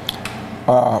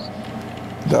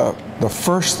 The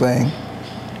first thing,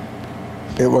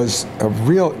 it was a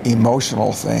real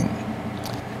emotional thing,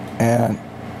 and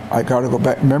I got to go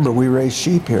back. Remember, we raised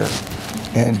sheep here,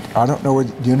 and I don't know.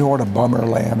 Do you know what a bummer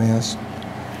lamb is?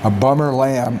 A bummer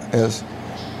lamb is,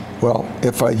 well,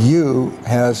 if a ewe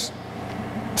has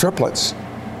triplets,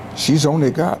 she's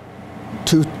only got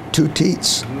two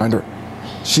teats under.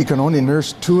 She can only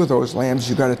nurse 2 of those lambs.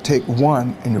 You got to take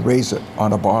one and you raise it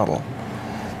on a bottle.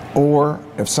 Or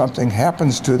if something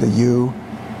happens to the ewe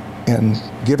in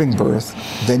giving birth,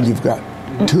 then you've got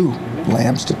 2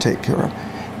 lambs to take care of.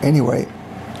 Anyway,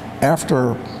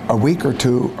 after a week or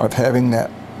 2 of having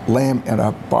that lamb in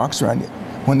a box around you,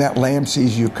 when that lamb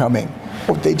sees you coming,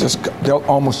 they'll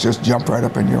almost just jump right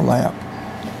up in your lap.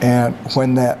 And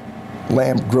when that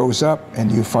lamb grows up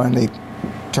and you finally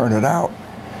turn it out,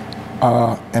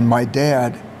 and my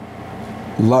dad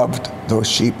loved those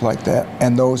sheep like that,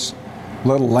 and those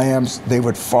little lambs, they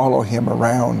would follow him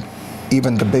around.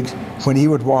 Even when he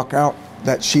would walk out,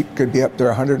 that sheep could be up there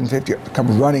 150,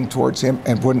 come running towards him,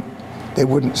 and they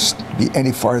wouldn't be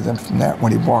any farther from that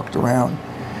when he walked around.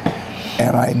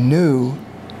 And I knew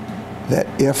that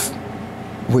if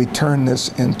we turned this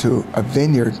into a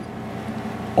vineyard,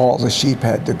 all the sheep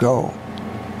had to go.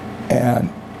 And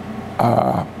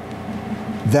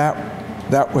that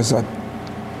was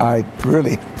I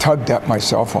really tugged at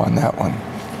myself on that one,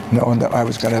 knowing that I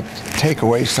was going to take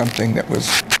away something that was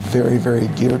very, very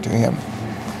dear to him.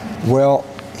 Well,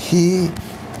 he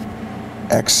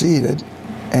acceded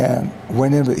and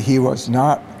went in, but he was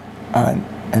not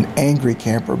an angry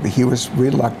camper, but he was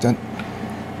reluctant.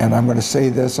 And I'm going to say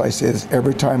this, I say this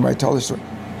every time I tell this story,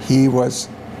 he was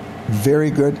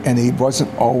very good, and he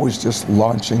wasn't always just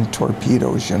launching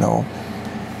torpedoes,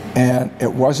 And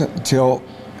it wasn't until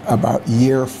about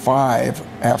year 5,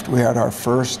 after we had our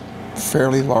first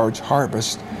fairly large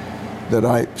harvest, that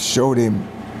I showed him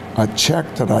a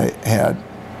check that I had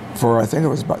for, I think it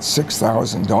was about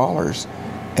 $6,000.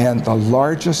 And the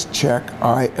largest check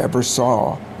I ever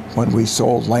saw when we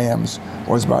sold lambs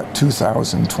was about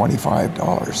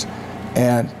 $2,025.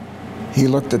 And he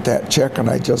looked at that check, and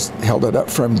I just held it up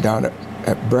for him down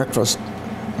at breakfast.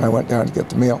 I went down to get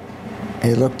the meal. And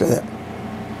he looked at it,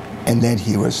 and then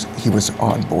he was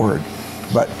on board.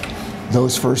 But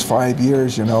those first 5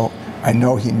 years, you know, I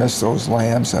know he missed those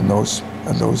lambs and those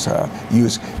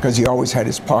ewes, because he always had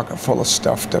his pocket full of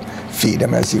stuff to feed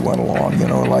him as he went along, you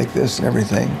know, like this and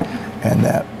everything. And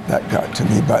that got to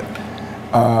me. But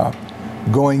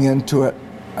going into it,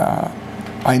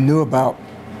 I knew about,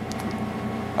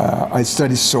 I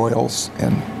studied soils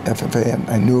in FFA, and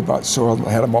I knew about soil.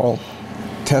 I had them all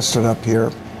tested up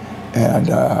here, and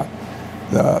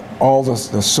all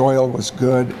the soil was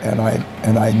good, and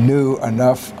I knew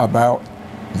enough about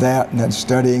that, and then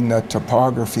studying the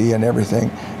topography and everything,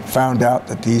 found out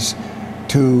that these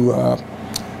two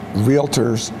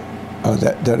realtors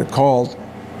that had called,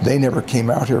 they never came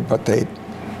out here, but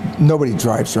nobody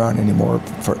drives around anymore.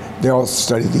 They all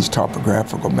study these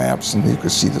topographical maps, and you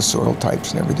could see the soil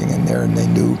types and everything in there, and they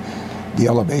knew the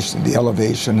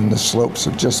elevation and the slopes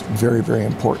are just very, very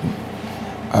important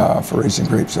for raising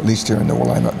grapes, at least here in the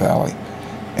Willamette Valley.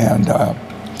 And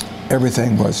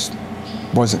everything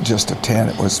wasn't just a 10,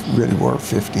 it was really were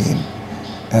 15.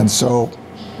 And so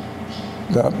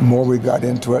the more we got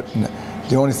into it, and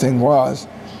the only thing was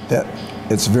that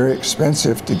it's very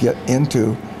expensive to get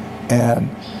into, and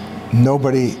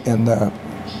nobody in the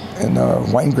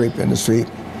wine grape industry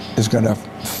is going to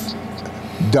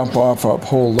dump off a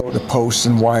whole load of posts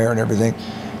and wire and everything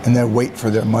and then wait for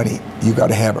their money. You got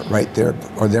to have it right there,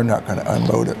 or they're not going to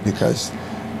unload it, because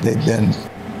they've been,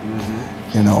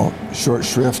 you know, short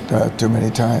shrift too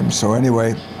many times. So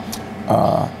anyway,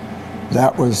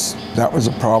 that was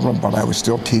a problem, but I was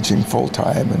still teaching full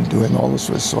time and doing all this,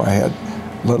 so I had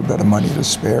a little bit of money to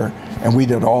spare, and we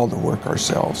did all the work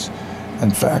ourselves.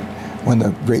 In fact, when the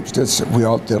grapes we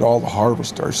all did all the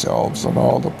harvest ourselves and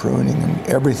all the pruning and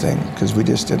everything, because we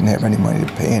just didn't have any money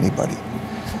to pay anybody.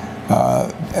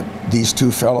 These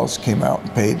two fellows came out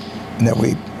and paid, and then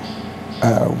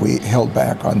we held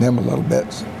back on them a little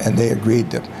bit, and they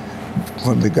agreed that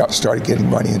when we started getting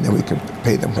money, and then we could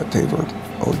pay them what they were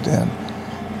owed then.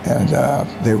 And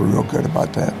they were real good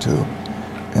about that too.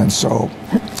 And so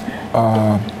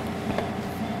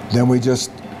then we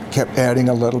just kept adding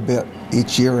a little bit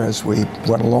each year as we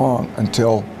went along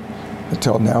until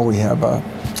now we have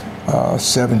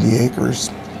 70 acres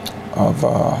of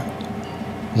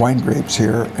wine grapes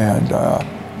here, and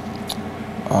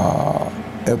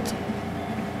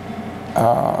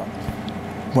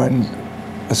when,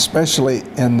 especially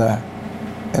in the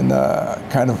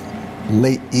kind of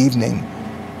late evening,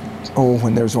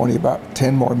 when there's only about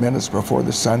 10 more minutes before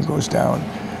the sun goes down,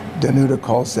 Danuta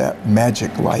calls that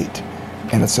magic light,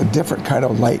 and it's a different kind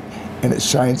of light, and it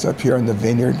shines up here in the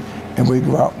vineyard, and we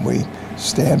go out and we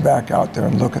stand back out there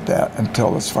and look at that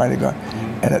until it's finally gone.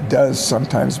 And it does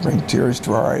sometimes bring tears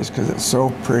to our eyes, because it's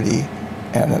so pretty,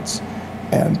 and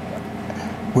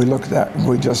we look at that and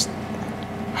we just,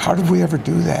 how did we ever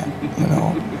do that, you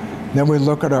know? Then we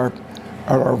look at our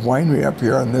winery up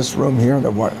here in this room here, and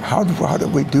how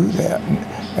did we do that?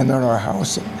 And then our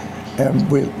house, and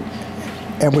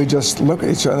we just look at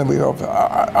each other and we go,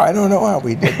 I don't know how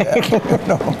we did that, you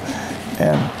know?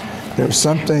 And there's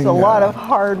something. It's a lot of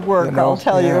hard work, you know, I'll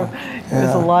tell you.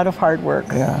 It's a lot of hard work.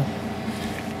 Yeah.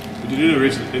 You did an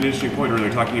interesting point earlier,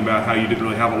 talking about how you didn't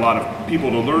really have a lot of people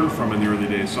to learn from in the early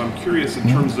days. So I'm curious in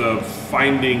terms of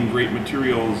finding great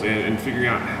materials and figuring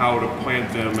out how to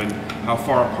plant them and how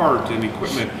far apart and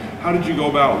equipment. How did you go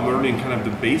about learning kind of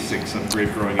the basics of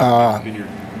grape growing in your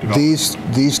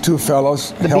development? These two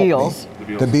fellows helped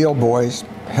me. The Beal boys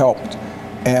helped,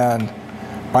 and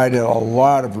I did a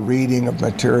lot of reading of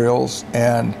materials,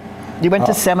 and you went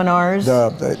to seminars?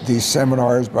 These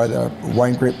seminars by the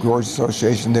Wine Grape Growers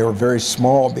Association, they were very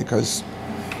small because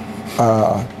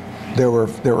there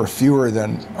were fewer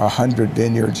than 100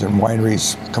 vineyards and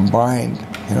wineries combined,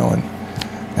 you know,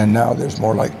 and now there's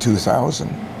more like 2,000.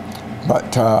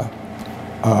 But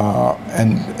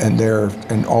and they're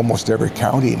in almost every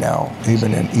county now.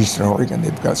 Even in Eastern Oregon,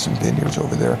 they've got some vineyards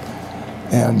over there.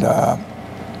 And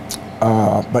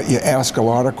but you ask a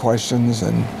lot of questions,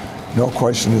 and no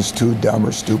question is too dumb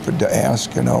or stupid to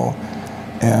ask, you know.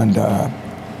 And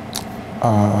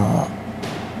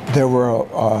there were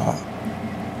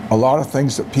a lot of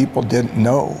things that people didn't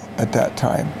know at that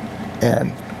time.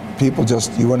 And people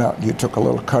just, you went out and you took a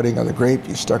little cutting of the grape,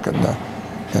 you stuck it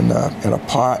in a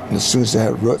pot, and as soon as it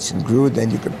had roots and grew, then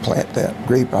you could plant that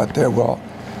grape out there. Well,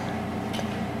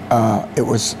 it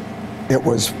was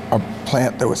a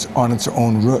plant that was on its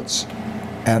own roots,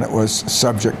 and it was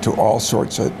subject to all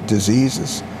sorts of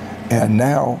diseases. And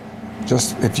now,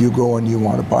 just if you go and you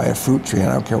want to buy a fruit tree, and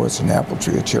I don't care whether it's an apple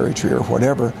tree, a cherry tree, or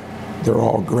whatever, they're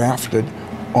all grafted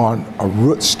on a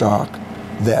rootstock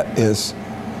that is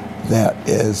that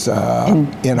is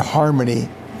in harmony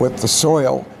with the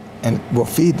soil and will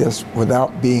feed this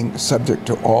without being subject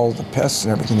to all the pests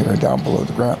and everything that are down below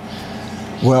the ground.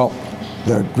 Well,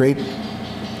 the great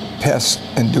pest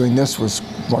in doing this was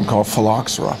one called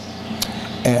phylloxera.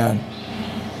 And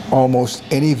almost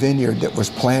any vineyard that was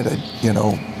planted, you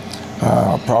know,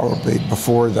 probably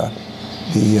before the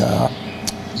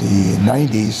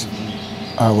 90s,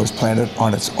 was planted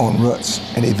on its own roots.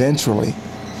 And eventually,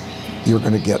 you're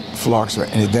going to get phylloxera,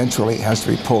 and eventually it has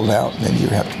to be pulled out, and then you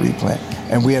have to replant.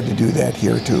 And we had to do that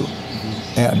here too.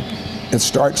 And it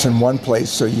starts in one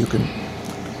place, so you can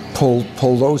pull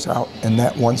those out in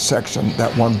that one section,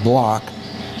 that one block,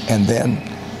 and then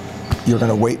you're going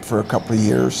to wait for a couple of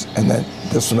years, and then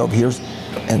this one over here.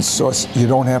 And so you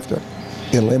don't have to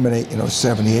eliminate, you know,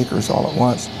 70 acres all at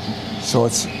once. So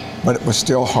but it was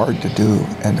still hard to do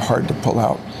and hard to pull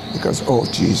out because, oh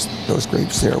geez, those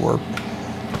grapes there were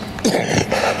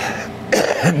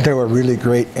they were really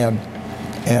great. And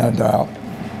at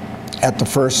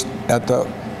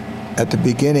the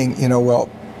beginning, you know, well,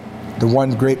 the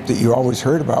one grape that you always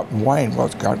heard about in wine, well,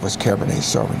 God, was Cabernet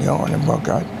Sauvignon. And well,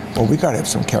 we got to have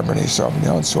some Cabernet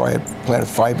Sauvignon. So I had planted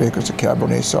 5 acres of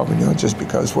Cabernet Sauvignon just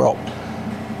because, well,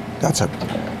 that's a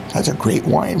great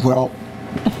wine. Well,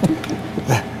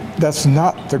 that's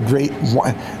not the great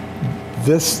wine.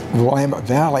 This Willamette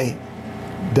Valley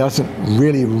doesn't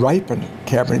really ripen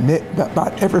Cabernet.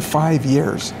 About every 5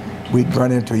 years, we'd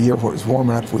run into a year where it was warm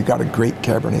enough, we got a great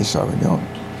Cabernet Sauvignon.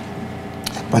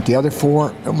 But the other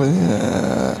 4,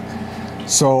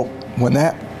 so when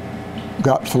that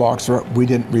got phylloxera, we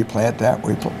didn't replant that.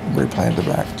 We replanted it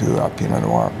back to Pinot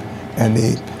Noir, and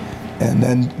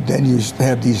then you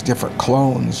have these different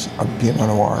clones of Pinot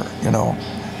Noir, you know,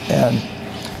 and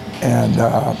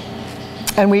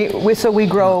we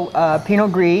grow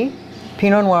Pinot Gris,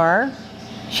 Pinot Noir,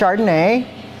 Chardonnay,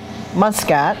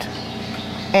 Muscat,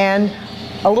 and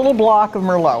a little block of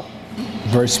Merlot.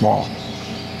 Very small.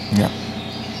 Yeah.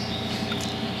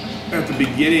 At the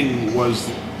beginning, was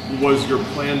your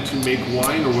plan to make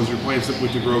wine, or was your plan simply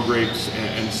to grow grapes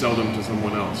and sell them to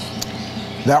someone else?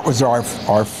 That was our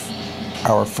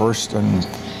first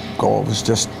goal, was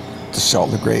just to sell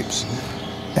the grapes.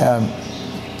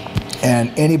 And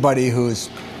anybody who's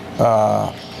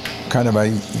kind of a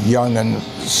young and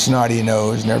snotty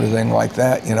nose and everything like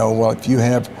that, you know, well, if you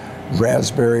have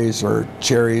raspberries or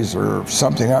cherries or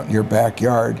something out in your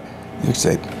backyard, you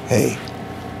say, hey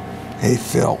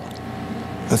Phil,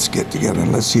 let's get together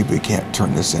and let's see if we can't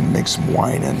turn this in and make some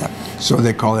wine in it. So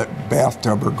they call it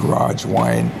bathtub or garage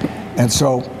wine. And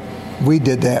so we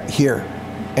did that here.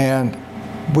 And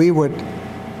we would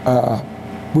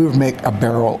make a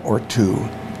barrel or two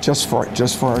just for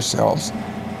ourselves.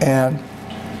 And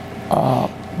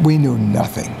we knew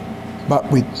nothing. But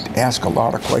we'd ask a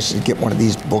lot of questions, get one of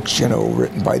these books, you know,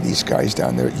 written by these guys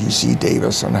down there at UC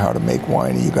Davis on how to make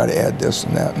wine. You got to add this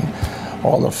and that and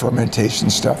all the fermentation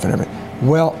stuff and everything.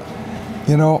 Well,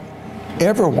 you know,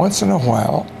 every once in a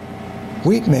while,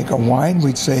 we'd make a wine,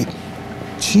 we'd say,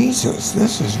 Jesus,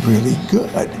 this is really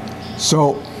good.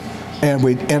 So, and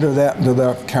we'd enter that into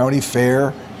the county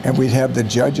fair, and we'd have the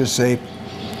judges say,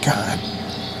 God,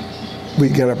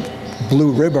 we'd get a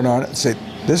blue ribbon on it and say,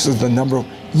 this is the number,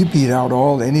 you beat out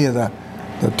any of the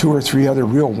 2 or 3 other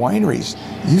real wineries.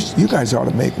 You guys ought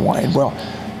to make wine. Well,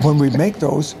 when we make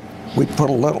those, we'd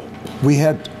put a little. We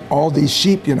had all these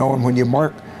sheep, you know, and when you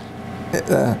mark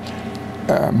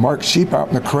sheep out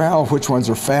in the corral, which ones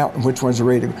are fat and which ones are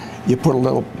ready to, you put a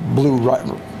little blue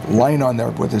line on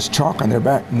there with this chalk on their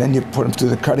back, and then you put them through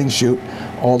the cutting chute.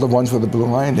 All the ones with the blue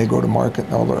line, they go to market,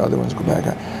 and all the other ones go back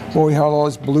out. Well, we had all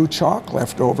this blue chalk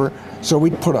left over, so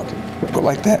we'd go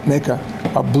like that, make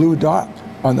a blue dot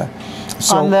on the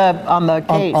case, on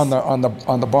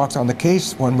the box, on the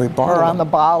case when we bottle them. Or on the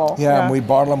bottle. Yeah, and we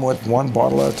bottle them with one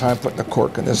bottle at a time, putting the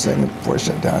cork in this thing and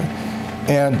pushing it down.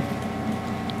 And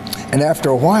after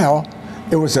a while,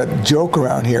 it was a joke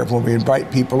around here when we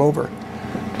invite people over.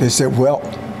 They said, well,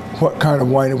 what kind of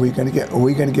wine are we going to get? Are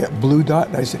we going to get blue dot?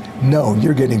 And I said, no,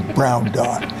 you're getting brown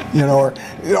dot, you know, or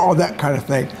all that kind of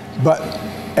thing. But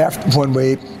when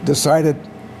we decided,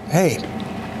 hey,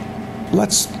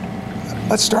 let's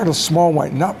start a small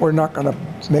wine. We're not going to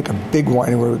make a big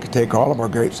wine where we could take all of our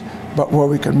grapes, but where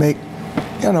we could make,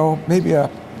 you know, maybe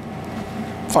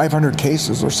 500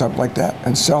 cases or something like that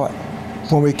and sell it.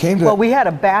 When we came to we had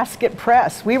a basket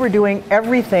press. We were doing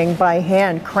everything by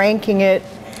hand, cranking it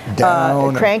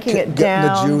down, getting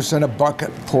the juice in a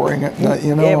bucket, pouring it,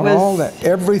 you know, and all that,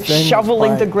 everything.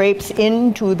 Shoveling the grapes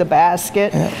into the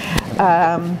basket. Yeah.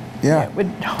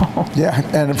 Yeah,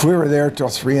 and if we were there till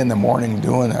 3 in the morning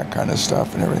doing that kind of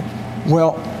stuff and everything,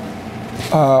 well,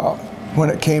 when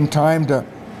it came time to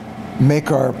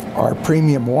make our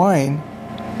premium wine,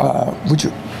 would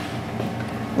you?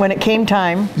 When it came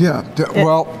time. Yeah.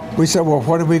 Well, we said, well,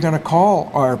 what are we going to call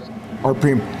our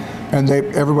premium? And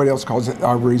everybody else calls it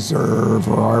our reserve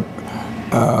or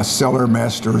our cellar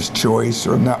master's choice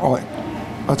or not.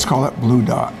 Let's call it Blue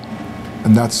Dot.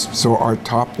 And so our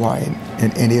top line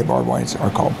in any of our wines are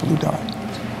called Blue Dot.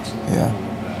 Yeah.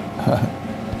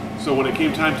 So when it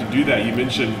came time to do that, you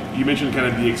mentioned kind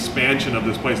of the expansion of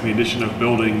this place and the addition of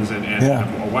buildings and Yeah.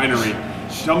 a winery.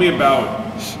 Tell me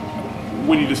about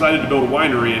when you decided to build a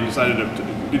winery and decided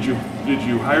did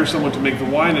you hire someone to make the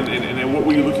wine and what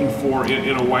were you looking for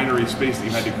in a winery space that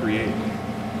you had to create?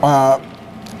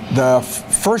 The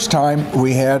first time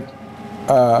we had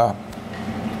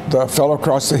the fellow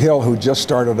across the hill who just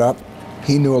started up,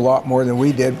 he knew a lot more than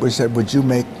we did. We said, would you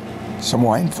make some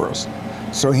wine for us?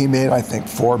 So he made, I think,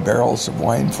 4 barrels of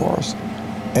wine for us.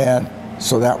 And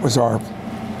so that was our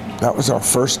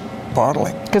first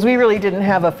bottling. Because we really didn't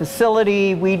have a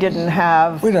facility. We didn't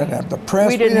have the press.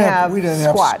 We didn't have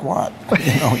squat.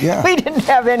 You know, yeah. We didn't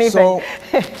have anything. So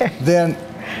then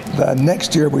the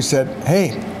next year we said,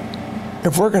 hey,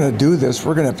 if we're going to do this,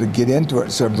 we're going to have to get into it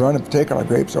instead of taking our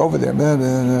grapes over there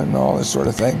and all this sort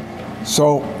of thing.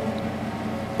 So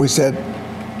we said,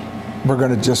 we're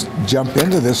going to just jump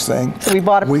into this thing. So we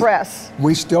bought a press.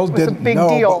 We still didn't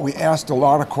know, but we asked a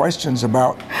lot of questions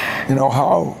about, you know,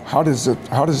 how does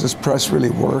this press really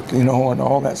work, you know, and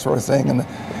all that sort of thing.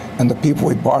 And the people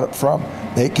we bought it from,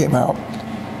 they came out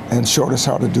and showed us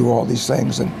how to do all these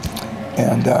things. And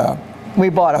we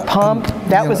bought a pump.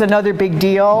 That was another big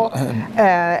deal.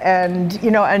 And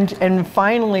you know, and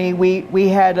finally we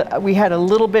had a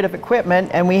little bit of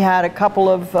equipment, and we had a couple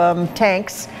of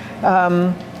tanks.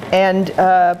 And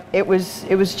it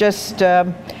was just,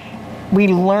 we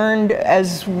learned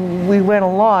as we went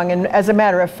along. And as a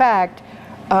matter of fact,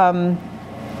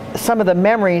 some of the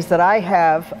memories that I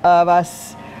have of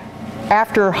us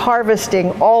after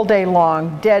harvesting all day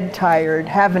long, dead tired,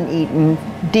 haven't eaten,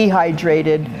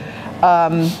 dehydrated,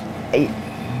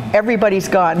 everybody's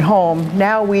gone home.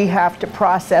 Now we have to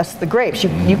process the grapes.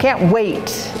 You can't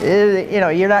wait. You know,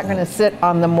 you're not going to sit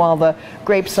on them while the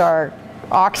grapes are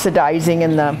oxidizing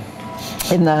in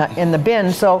the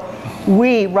bin. So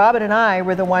Robin and I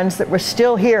were the ones that were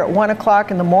still here at 1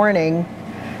 o'clock in the morning,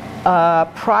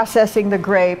 processing the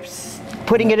grapes,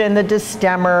 putting it in the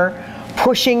destemmer,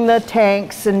 pushing the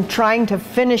tanks and trying to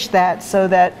finish that so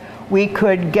that we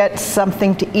could get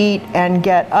something to eat and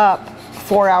get up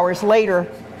 4 hours later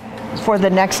for the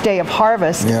next day of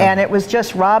harvest. Yeah. And it was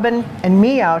just Robin and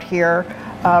me out here.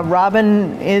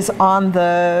 Robin is on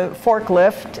the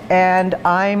forklift and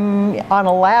I'm on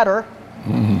a ladder.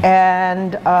 Mm-hmm.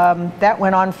 And that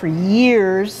went on for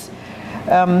years.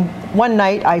 One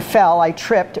night I fell, I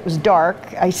tripped, it was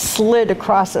dark. I slid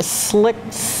across a slick,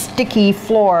 sticky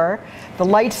floor. The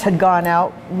lights had gone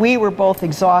out. We were both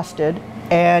exhausted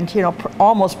and, you know,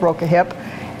 almost broke a hip.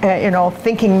 You know,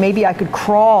 thinking maybe I could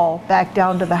crawl back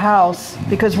down to the house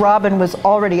because Robin was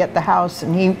already at the house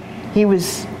and he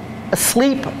was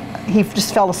asleep. He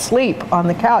just fell asleep on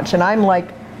the couch, and I'm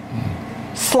like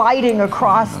sliding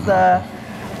across the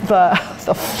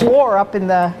floor up in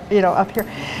the, you know, up here.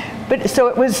 But so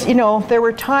it was, you know, there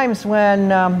were times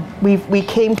when we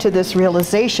came to this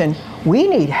realization: we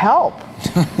need help.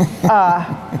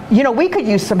 You know, we could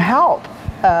use some help.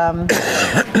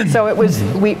 So it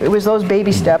was those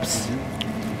baby steps.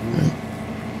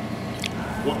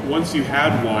 Once you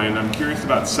had wine, I'm curious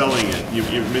about selling it. You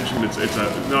mentioned it's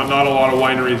not a lot of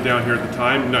wineries down here at the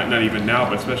time, not even now,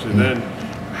 but especially then.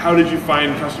 How did you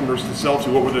find customers to sell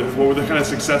to? What were the kind of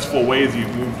successful ways you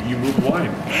moved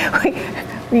wine?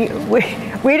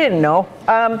 We didn't know.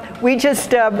 We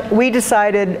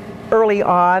decided early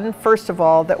on, first of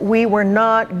all, that we were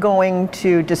not going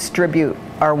to distribute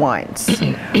our wines.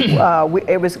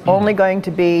 It was only going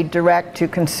to be direct to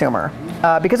consumer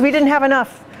because we didn't have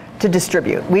enough to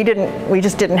distribute. We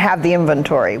just didn't have the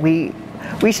inventory. We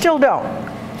still don't.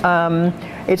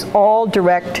 It's all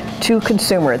direct to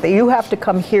consumer. That you have to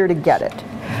come here to get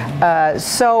it.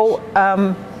 So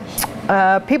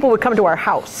people would come to our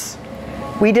house.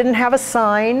 We didn't have a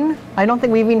sign. I don't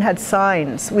think we even had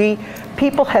signs.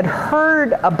 People had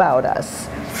heard about us.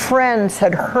 Friends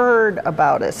had heard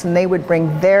about us, and they would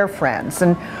bring their friends.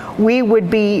 And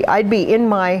I'd be in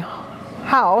my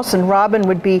house, and Robin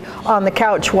would be on the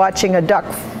couch watching a Duck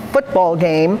football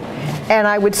game, and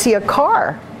I would see a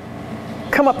car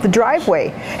come up the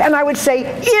driveway, and I would say,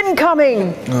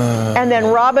 "Incoming!" And then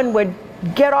Robin would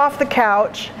get off the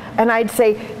couch, and I'd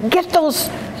say, "Get those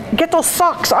get those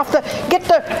socks off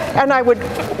and I would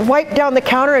wipe down the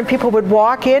counter and people would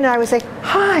walk in and I would say,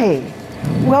 hi,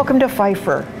 welcome to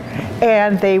Pfeiffer.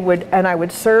 And I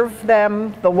would serve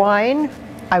them the wine.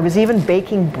 I was even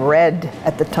baking bread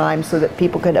at the time so that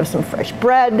people could have some fresh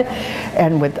bread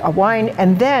and with a wine.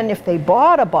 And then if they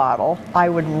bought a bottle, I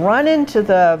would run into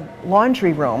the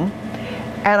laundry room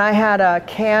and I had a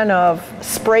can of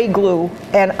spray glue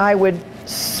and I would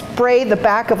spray the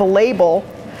back of a label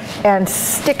and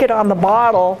stick it on the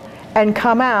bottle and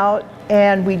come out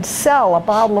and we'd sell a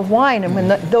bottle of wine. And when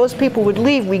those people would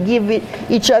leave, we'd give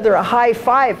each other a high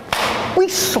five. We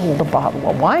sold a bottle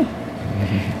of wine.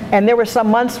 And there were some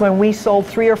months when we sold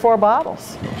 3 or 4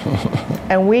 bottles.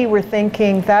 And we were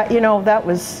thinking that, you know, that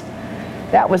was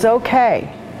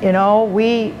okay. You know,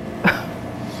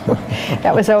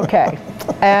 that was okay.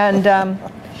 And,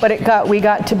 but we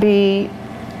got to be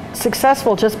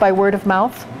successful just by word of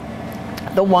mouth.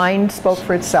 The wine spoke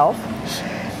for itself.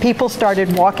 People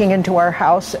started walking into our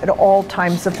house at all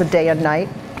times of the day and night.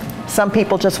 Some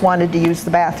people just wanted to use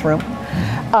the bathroom.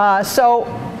 So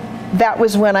that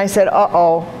was when I said,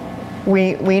 uh-oh,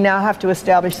 we now have to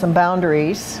establish some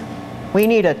boundaries. We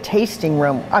need a tasting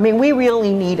room. I mean, we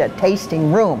really need a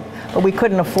tasting room, but we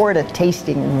couldn't afford a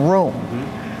tasting room.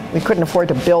 We couldn't afford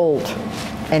to build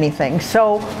anything.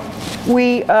 So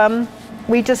we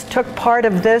just took part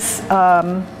of this,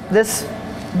 this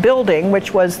building,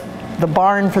 which was the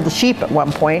barn for the sheep at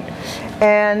one point,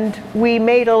 and we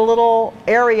made a little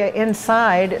area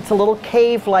inside. It's a little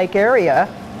cave-like area,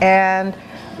 and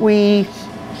we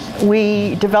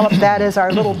developed that as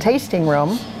our little tasting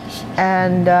room,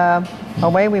 and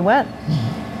away we went.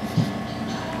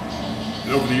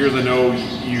 Over the years, I know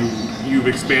you've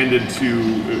expanded to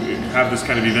have this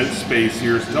kind of event space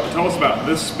here. So tell us about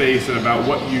this space and about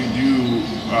what you do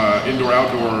indoor,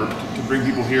 outdoor, to bring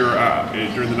people here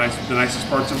during the nicest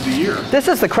parts of the year. This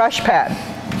is the crush pad.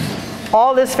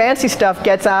 All this fancy stuff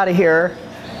gets out of here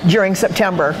during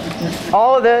September.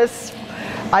 All of this,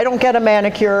 I don't get a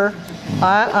manicure.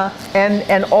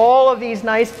 And all of these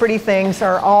nice, pretty things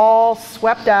are all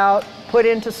swept out, put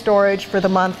into storage for the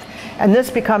month, and this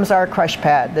becomes our crush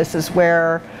pad. This is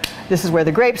where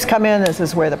the grapes come in. This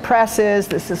is where the press is.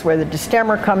 This is where the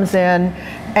destemmer comes in,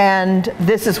 and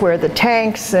this is where the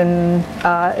tanks and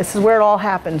this is where it all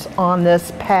happens on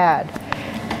this pad.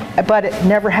 But it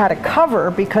never had a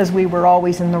cover because we were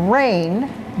always in the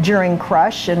rain during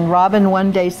crush. And Robin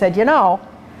one day said, you know,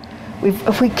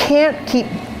 if we can't keep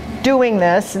doing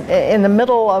this in the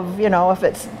middle of, you know, if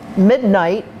it's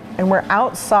midnight and we're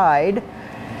outside,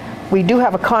 we do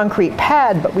have a concrete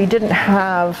pad, but we didn't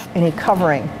have any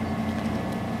covering.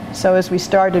 So as we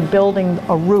started building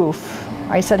a roof,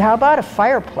 I said, how about a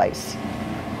fireplace?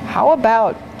 How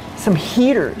about some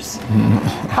heaters?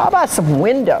 How about some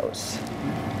windows?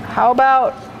 How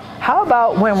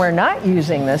about when we're not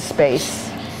using this space,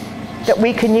 that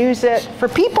we can use it for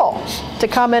people to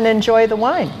come and enjoy the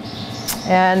wine?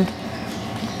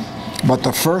 But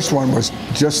the first one was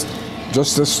just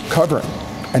this covering,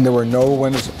 and there were no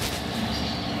windows.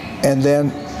 And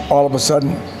then all of a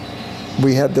sudden,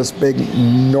 we had this big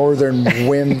northern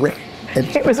wind.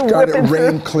 It was got it whipping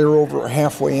rain through. clear over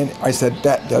halfway in. I said,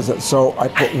 that does it. So I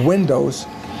put windows.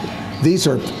 These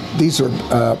are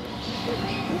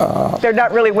they're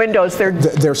not really windows.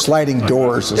 they're sliding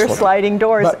doors. They're sliding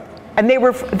doors. But, and they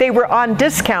were on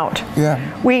discount. Yeah.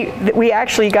 We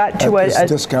actually got to a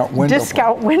discount window.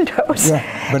 Discount windows.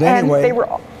 Yeah. But anyway.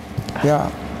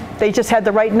 And they just had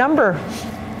the right number.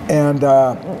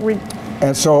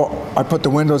 And so I put the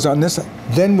windows on this side.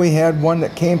 Then we had one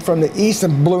that came from the east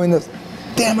and blew in this.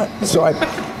 Damn it! So I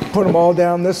put them all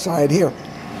down this side here,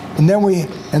 and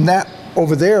then that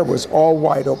over there was all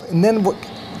wide open. And then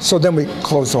then we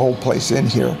closed the whole place in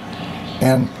here,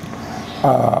 and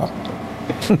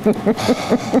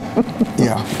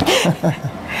yeah.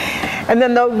 And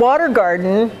then the water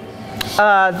garden.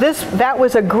 That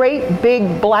was a great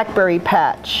big blackberry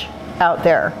patch out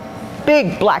there,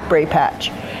 big blackberry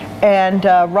patch. And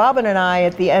Robin and I,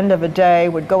 at the end of a day,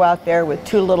 would go out there with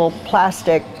 2 little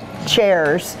plastic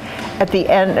chairs at the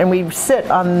end, and we'd sit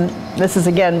on, this is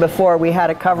again before we had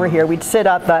a cover here, we'd sit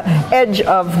at the edge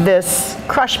of this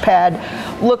crush pad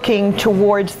looking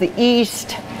towards the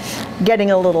east,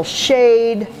 getting a little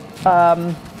shade,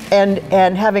 and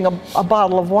having a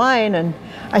bottle of wine. And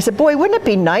I said, boy, wouldn't it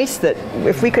be nice that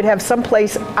if we could have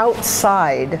someplace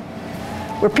outside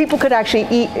where people could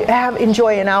actually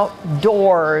enjoy an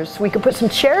outdoors. We could put some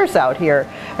chairs out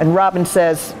here. And Robin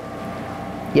says,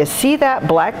 you see that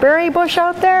blackberry bush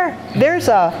out there? There's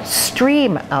a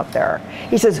stream out there.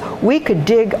 He says, we could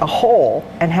dig a hole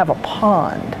and have a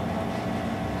pond.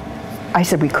 I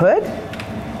said, we could?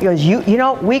 He goes, you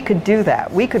know, we could do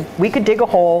that. We could dig a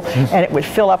hole and it would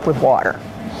fill up with water.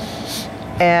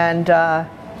 And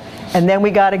then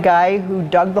we got a guy who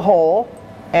dug the hole,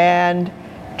 and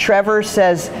Trevor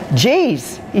says,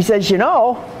 geez, he says, you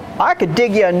know, I could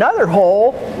dig you another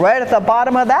hole right at the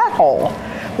bottom of that hole.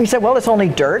 We said, well, it's only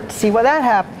dirt, see what that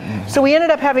happens. So we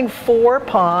ended up having 4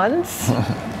 ponds,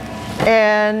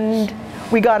 and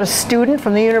we got a student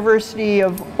from the University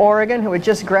of Oregon who had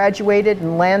just graduated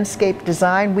in landscape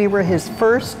design. We were his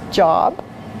first job.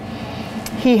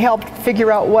 He helped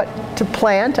figure out what to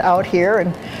plant out here.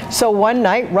 And so one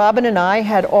night, Robin and I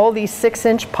had all these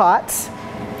 6-inch pots,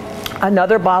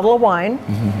 another bottle of wine,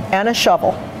 and a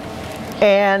shovel.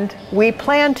 And we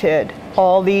planted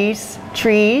all these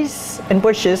trees and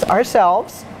bushes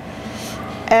ourselves.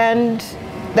 And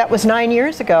that was 9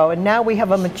 years ago. And now we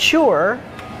have a mature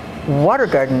water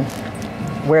garden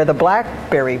where the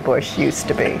blackberry bush used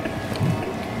to be.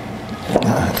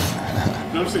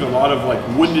 Noticing a lot of like,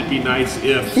 wouldn't it be nice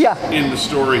if in the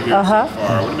story here so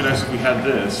far. Wouldn't it be nice if we had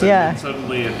this? And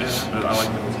suddenly, I like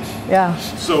that. Yeah.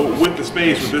 So with the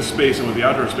space, with this space and with the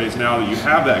outdoor space, now that you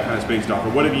have that kind of space to offer,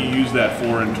 what have you used that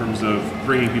for in terms of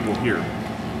bringing people here?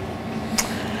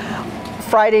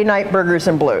 Friday night burgers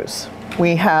and blues.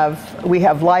 We have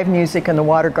live music in the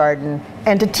water garden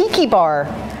and a tiki bar,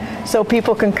 so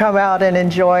people can come out and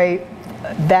enjoy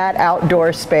that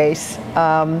outdoor space.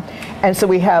 And so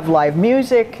we have live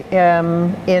music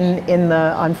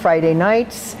on Friday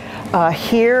nights.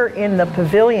 Here in the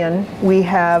pavilion, we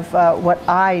have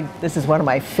this is one of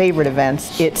my favorite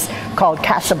events. It's called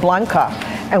Casablanca,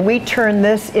 and we turn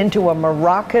this into a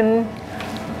Moroccan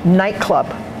nightclub.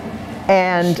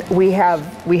 And we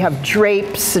have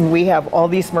drapes, and we have all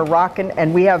these Moroccan,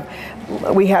 and we have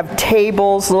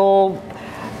tables, little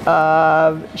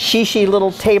shishi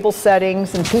little table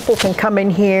settings, and people can come in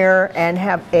here and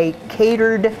have a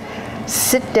catered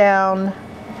sit-down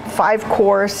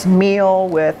 5-course meal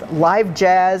with live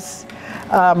jazz.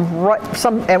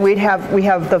 And we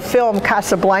have the film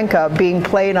Casablanca being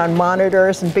played on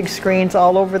monitors and big screens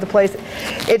all over the place.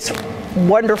 It's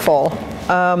wonderful.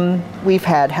 We've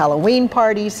had Halloween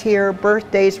parties here,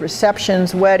 birthdays,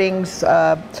 receptions, weddings,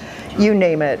 you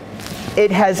name it.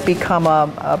 It has become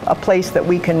a place that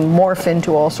we can morph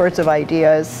into all sorts of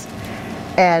ideas.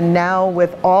 And now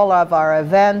with all of our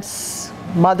events,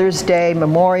 Mother's Day,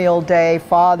 Memorial Day,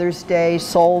 Father's Day,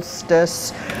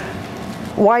 Solstice,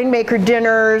 winemaker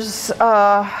dinners,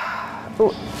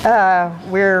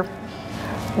 we're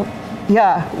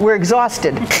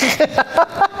exhausted.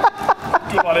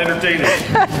 A lot of entertaining.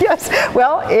 Yes,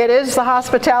 well, it is the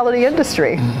hospitality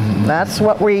industry. That's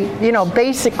what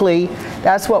basically,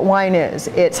 that's what wine is.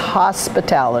 It's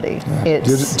hospitality. Yeah.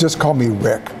 It's just call me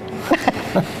Rick.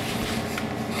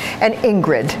 And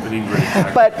Ingrid.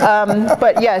 Exactly.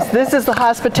 But yes, this is the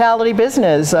hospitality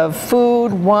business of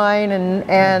food, wine,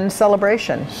 and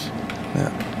celebration.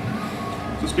 Yeah.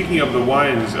 So speaking of the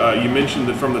wines, you mentioned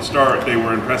that from the start they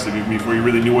were impressive. Even before you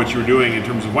really knew what you were doing in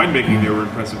terms of winemaking, they were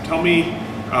impressive. Tell me,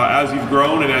 as you've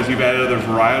grown and as you've added other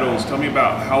varietals, tell me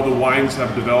about how the wines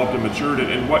have developed and matured,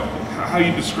 and how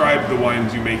you describe the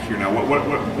wines you make here now.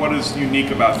 What is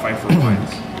unique about Pfeiffer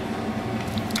wines?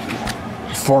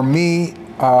 For me,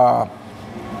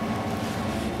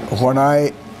 when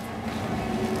I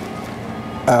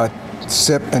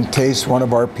sip and taste one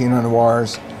of our Pinot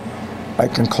Noirs, I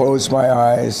can close my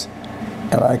eyes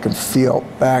and I can feel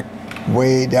back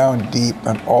way down deep,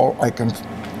 and I can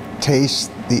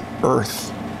taste the earth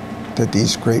that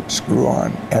these grapes grew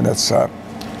on, and it's a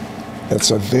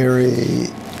very,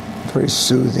 very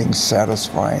soothing,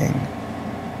 satisfying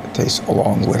taste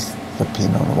along with the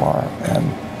Pinot Noir,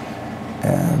 and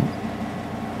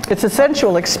it's a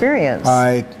sensual experience.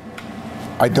 I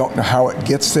don't know how it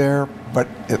gets there, but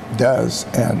it does,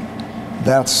 and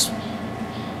that's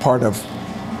part of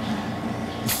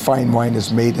fine wine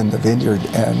is made in the vineyard,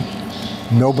 and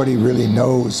nobody really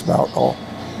knows about all.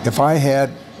 If I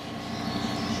had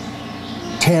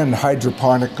 10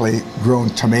 hydroponically grown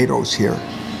tomatoes here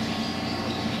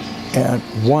and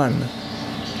 1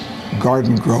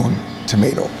 garden grown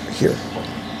tomato here,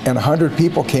 and 100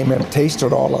 people came in and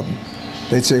tasted all of them,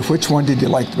 they'd say, which one did you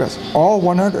like the best? All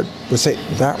 100 would say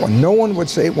that one. No one would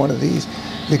say one of these,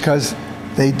 because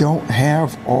they don't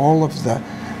have all of the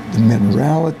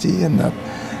minerality and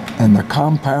the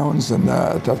compounds and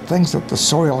the things that the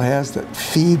soil has that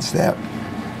feeds that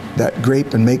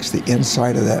grape and makes the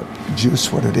inside of that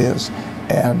juice what it is.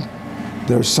 And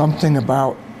there's something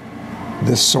about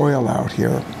this soil out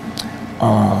here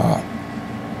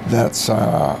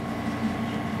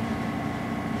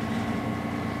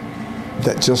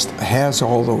that just has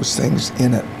all those things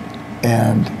in it.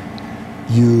 And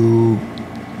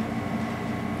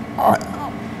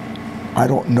I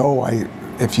don't know,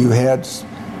 if you had,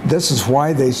 this is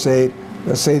why they say,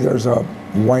 let's say there's a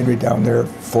winery down there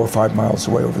 4 or 5 miles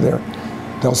away over there.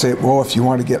 They'll say, well, if you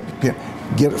want to get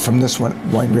it from this one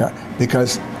winery out,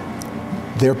 because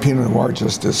their Pinot Noir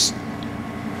just is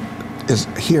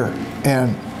here.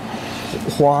 And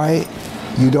why,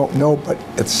 you don't know, but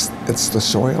it's the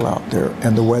soil out there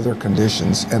and the weather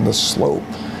conditions and the slope.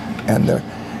 And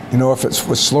if it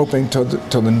was sloping to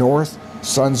the north,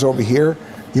 sun's over here,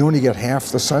 you only get half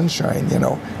the sunshine,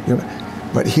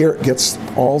 but here it gets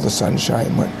all the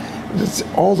sunshine. It's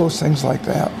all those things like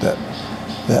that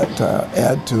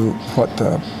add to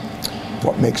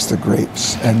what makes the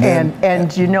grapes. And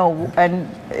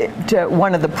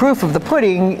one of the proof of the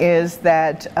pudding is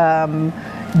that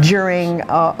during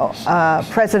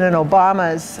President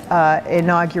Obama's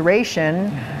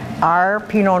inauguration, our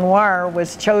Pinot Noir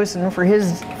was chosen for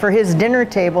his dinner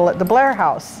table at the Blair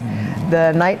House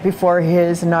the night before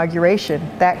his inauguration.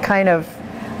 That kind of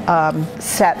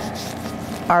set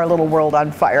our little world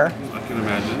on fire. I can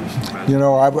imagine.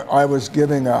 I was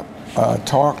giving a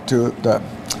talk to the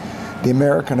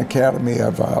American Academy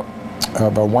of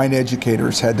Wine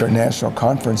Educators, had their national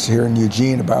conference here in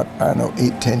Eugene about,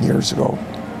 8-10 years ago,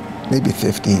 maybe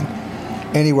 15.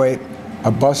 Anyway,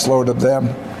 a busload of them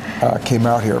came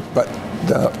out here, but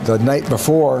the night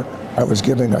before I was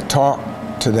giving a talk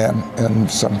to them in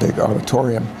some big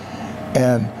auditorium,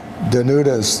 and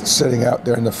Danuta's sitting out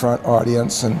there in the front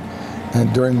audience, and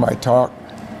during my talk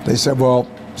they said, well,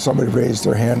 somebody raised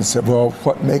their hand and said, well,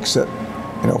 what makes it,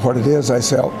 what it is? I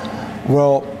said,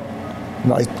 well,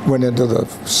 and I went into the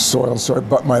soil story,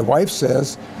 but my wife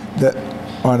says that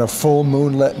on a full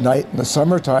moonlit night in the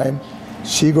summertime,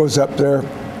 she goes up there,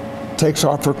 takes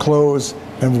off her clothes,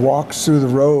 and walks through the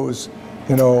rows,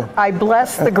 I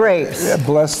bless the grapes.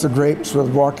 Bless the grapes with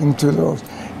walking through those.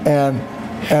 And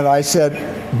I said,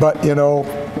 but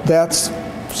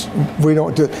we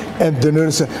don't do it. And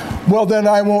Danuta said, well, then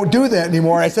I won't do that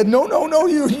anymore. I said, no,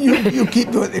 you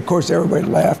keep doing it. Of course, everybody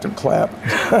laughed and clapped.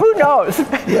 Who knows?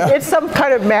 Yeah. It's some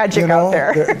kind of magic out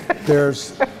there.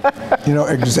 There's,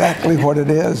 exactly what it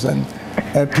is. And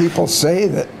people say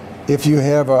that if you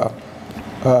have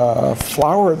a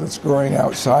flower that's growing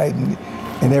outside,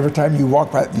 and every time you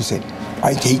walk by it, you say,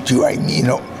 I hate you,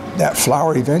 that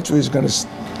flower eventually is going to,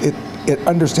 it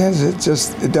understands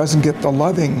it doesn't get the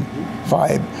loving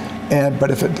vibe.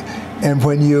 And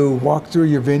when you walk through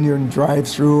your vineyard and drive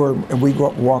through, and we go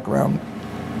up and walk around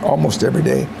almost every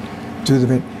day to the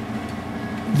vineyard,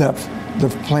 the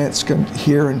plants can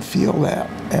hear and feel that.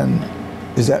 And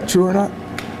is that true or not?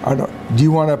 Do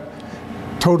you want to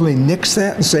totally nix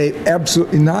that and say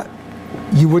absolutely not?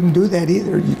 You wouldn't do that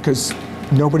either, because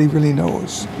nobody really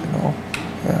knows,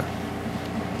 Yeah.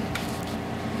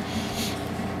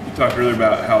 You talked earlier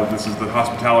about how this is the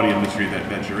hospitality industry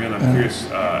that you're in. I'm curious,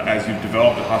 as you've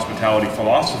developed a hospitality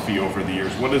philosophy over the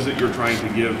years, what is it you're trying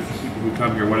to give people who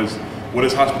come here? What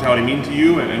does hospitality mean to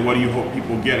you, and what do you hope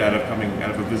people get out of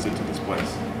a visit to this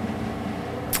place?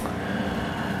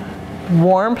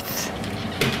 Warmth,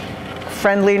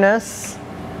 friendliness,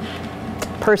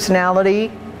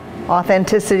 personality,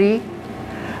 authenticity,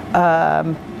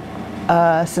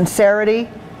 sincerity,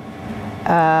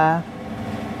 and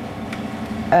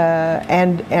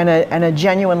a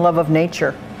genuine love of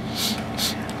nature.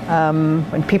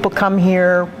 When people come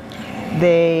here,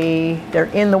 they're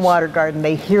in the water garden.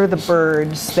 They hear the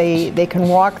birds. They can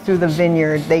walk through the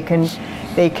vineyard. They can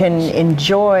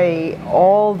enjoy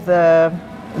all the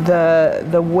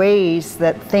ways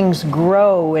that things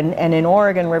grow. And in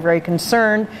Oregon, we're very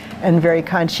concerned and very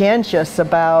conscientious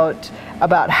about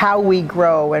how we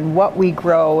grow and what we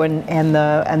grow and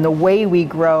the way we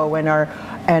grow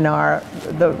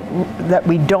that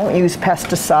we don't use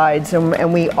pesticides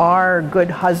and we are good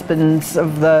husbands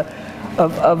of the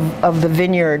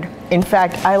vineyard. In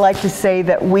fact, I like to say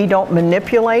that we don't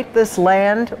manipulate this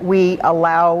land. We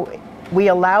allow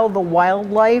the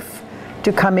wildlife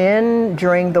to come in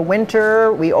during the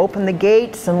winter. We open the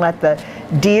gates and let the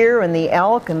deer and the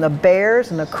elk and the bears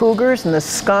and the cougars and the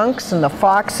skunks and the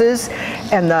foxes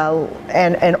and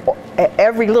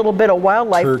every little bit of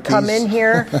wildlife turkeys come in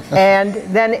here. And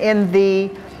then in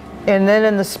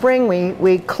the spring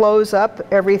we close up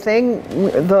everything,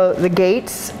 the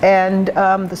gates, and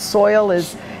the soil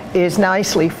is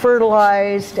nicely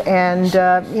fertilized, and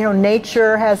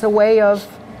nature has a way of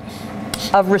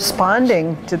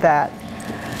responding to that.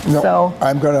 No, so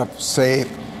I'm going to say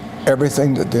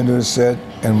everything that Danuta said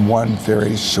in one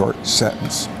very short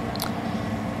sentence.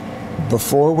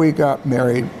 Before we got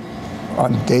married,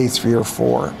 on day 3 or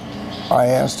 4, I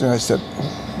asked her, I said,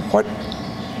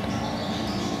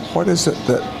 what is it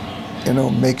that, you know,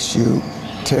 makes you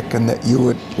tick and that you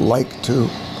would like to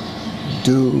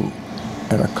do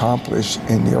and accomplish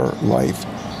in your life?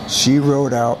 She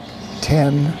wrote out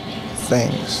 10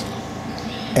 things.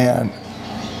 And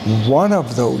one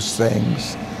of those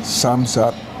things sums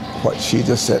up what she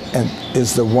just said, and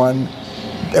is the one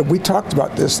that we talked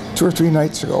about this 2 or 3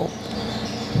 nights ago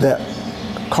that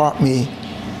caught me,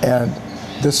 and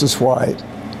this is why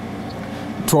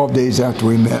 12 days after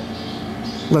we met,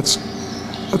 let's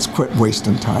quit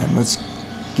wasting time. Let's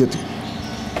get,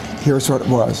 here's what it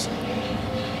was.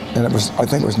 And it was, I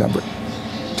think it was number,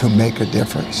 to make a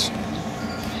difference.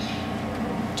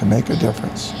 To make a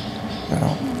difference, you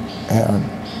know.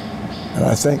 And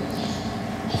I think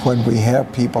when we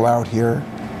have people out here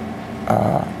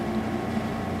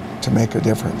to make a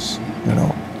difference, you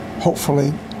know,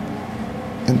 hopefully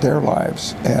in their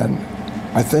lives. And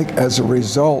I think as a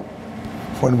result,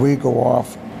 when we go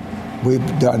off, we've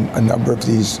done a number of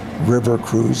these river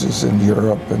cruises in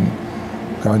Europe and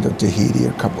gone to Tahiti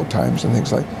a couple of times and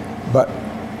things like that. But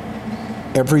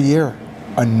every year,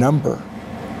 a number,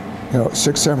 you know,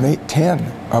 6, 7, 8, 10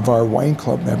 of our wine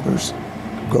club members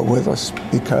go with us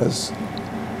because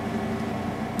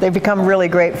they've become really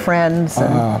great friends,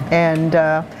 and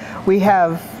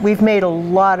we've made a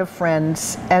lot of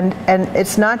friends, and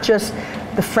it's not just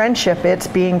the friendship, it's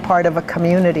being part of a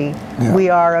community. Yeah. We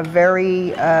are a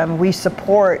very, we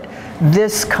support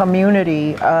this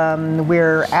community.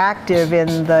 We're active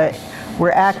in the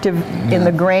in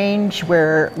the Grange.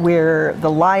 We're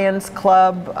the Lions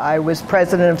Club. I was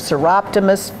president of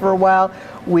Seroptimus for a while.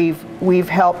 We've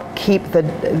helped keep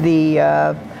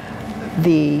the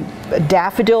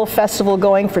Daffodil Festival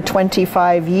going for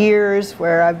 25 years,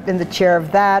 where I've been the chair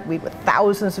of that. We've had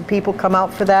thousands of people come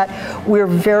out for that. We're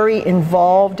very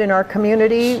involved in our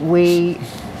community. We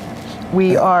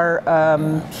are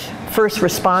first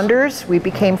responders. We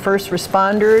became first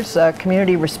responders,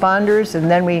 community responders, and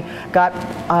then we got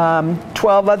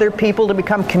 12 other people to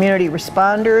become community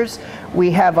responders.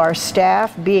 We have our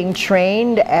staff being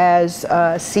trained as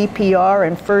CPR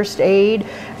and first aid.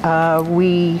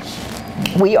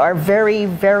 We are very,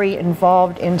 very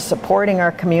involved in supporting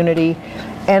our community.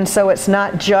 And so it's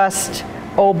not just,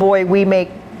 oh boy, we make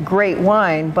great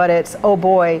wine, but it's, oh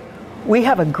boy, we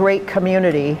have a great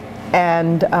community.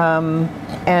 And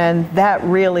that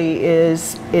really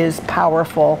is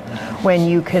powerful when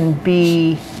you can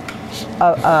be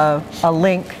a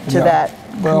link to that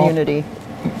community.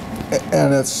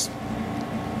 And it's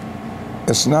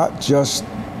not just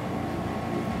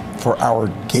for our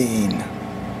gain.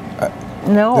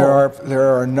 No. There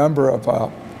are a number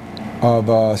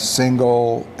of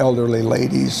single elderly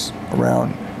ladies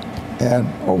around, and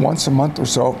once a month or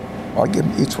so, I'll give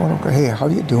each one a, hey, how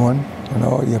you doing? You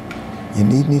know, you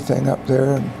need anything up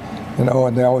there? And, you know,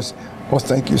 and they always, well,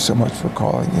 thank you so much for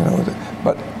calling. You know,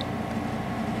 but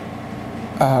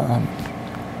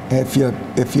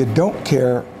if you don't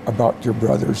care about your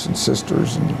brothers and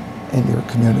sisters and your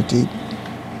community,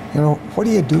 you know, what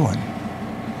are you doing?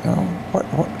 You know, what?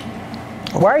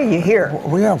 Why are you here?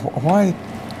 Yeah, why?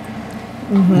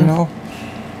 Mm-hmm. You know.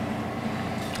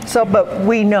 So, but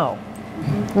we know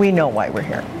why we're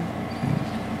here.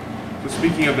 So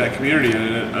speaking of that community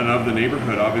and of the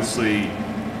neighborhood, obviously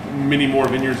many more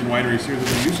vineyards and wineries here than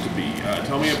there used to be.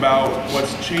 Tell me about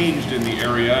what's changed in the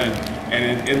area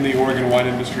and in the Oregon wine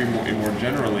industry more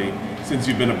generally since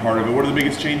you've been a part of it. What are the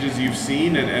biggest changes you've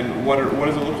seen, and what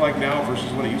does it look like now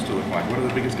versus what it used to look like? What are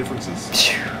the biggest differences?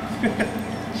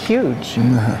 Huge.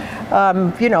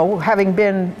 You know, having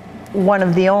been one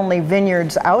of the only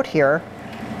vineyards out here,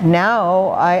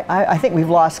 now I think we've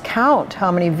lost count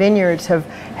how many vineyards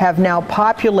have now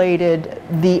populated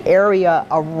the area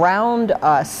around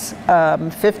us.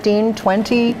 15,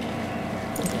 20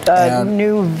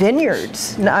 new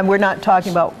vineyards. Now, we're not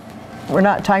talking about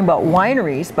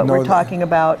wineries, but we're talking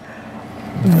about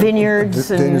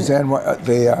vineyards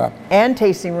and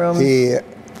tasting rooms.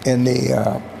 In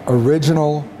the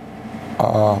original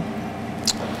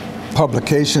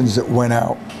publications that went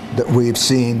out that we've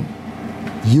seen,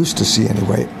 used to see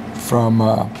anyway, from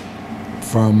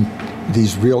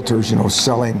these realtors, you know,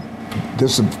 selling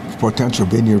this potential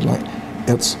vineyard, like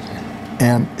it's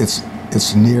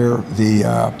near the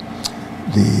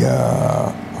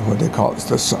what do they call it?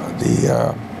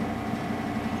 The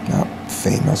not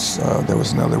famous. There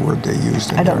was another word they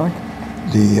used. I don't know.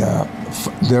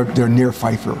 They're near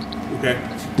Pfeiffer. Okay.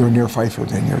 They're near Pfeiffer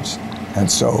Vineyards, and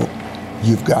so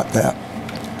you've got that,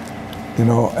 you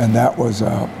know, and that was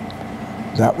a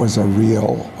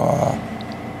real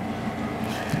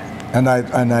And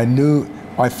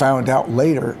I found out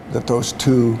later that those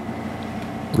two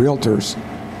realtors,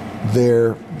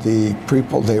 the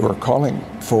people they were calling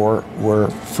for were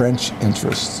French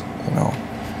interests, you know.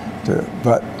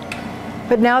 But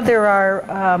now there are,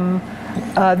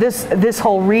 this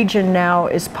whole region now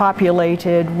is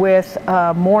populated with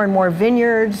more and more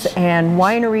vineyards and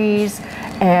wineries,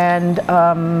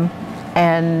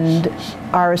 and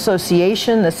our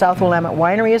association, the South Willamette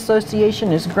Winery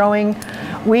Association, is growing.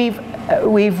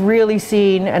 We've really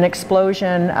seen an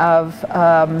explosion of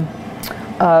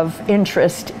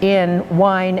interest in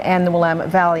wine and the Willamette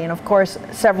Valley. And of course,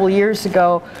 several years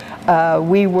ago,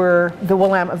 the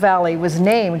Willamette Valley was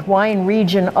named Wine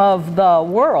Region of the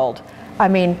World. I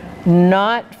mean,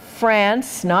 not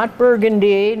France, not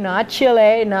Burgundy, not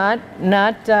Chile, not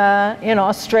in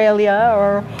Australia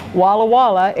or Walla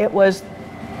Walla. It was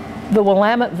the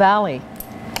Willamette Valley,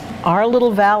 our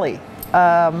little valley.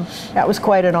 That was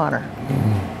quite an honor.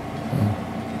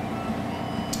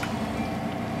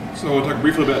 So we'll talk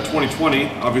briefly about 2020.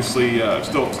 Obviously,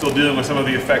 still dealing with some of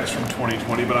the effects from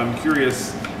 2020, but I'm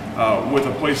curious, with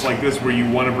a place like this where you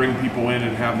want to bring people in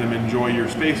and have them enjoy your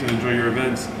space and enjoy your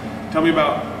events, tell me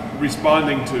about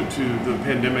responding to the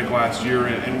pandemic last year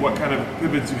and what kind of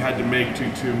pivots you had to make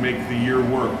to make the year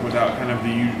work without kind of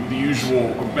the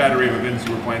usual battery of events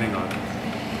you were planning on.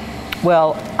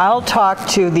 Well, I'll talk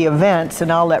to the events,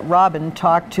 and I'll let Robin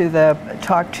talk to the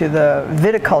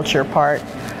viticulture part.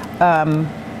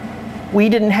 We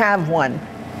didn't have one.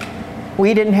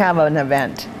 We didn't have an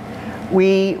event.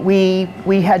 We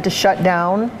had to shut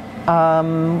down.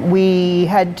 We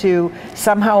had to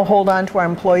somehow hold on to our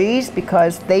employees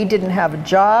because they didn't have a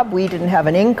job. We didn't have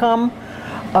an income.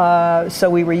 So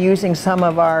we were using some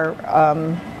of our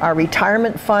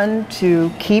retirement fund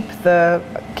to keep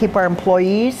our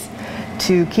employees,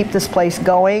 to keep this place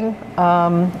going.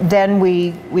 Then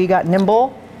we got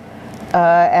nimble,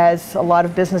 as a lot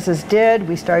of businesses did.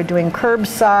 We started doing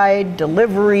curbside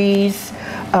deliveries.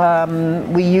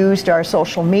 We used our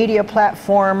social media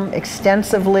platform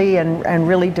extensively and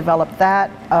really developed that.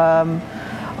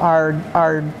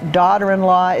 Our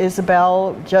daughter-in-law,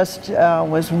 Isabel, just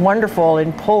was wonderful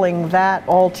in pulling that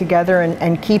all together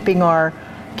and keeping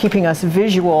us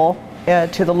visual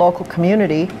to the local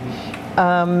community.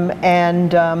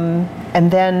 And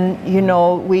then, you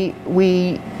know,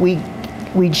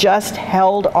 we just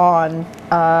held on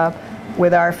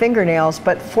with our fingernails,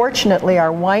 but fortunately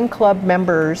our wine club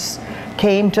members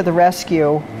came to the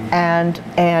rescue and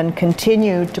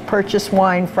continued to purchase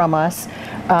wine from us.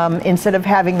 Instead of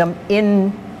having them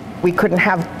we couldn't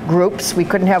have groups, we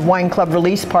couldn't have wine club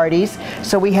release parties,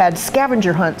 so we had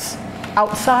scavenger hunts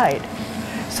outside.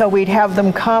 So we'd have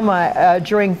them come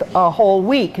during a whole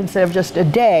week instead of just a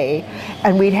day,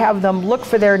 and we'd have them look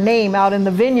for their name out in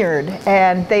the vineyard,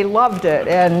 and they loved it.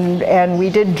 And we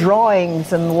did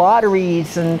drawings and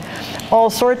lotteries and all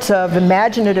sorts of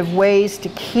imaginative ways to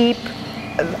keep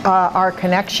our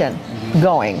connection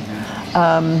going.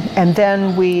 And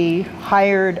then we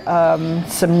hired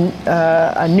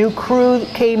a new crew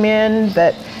that came in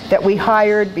that we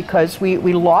hired because we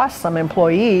lost some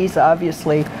employees,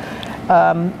 obviously.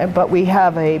 But we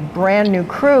have a brand new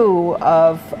crew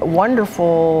of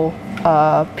wonderful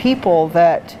people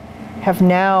that have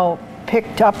now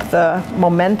picked up the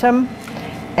momentum,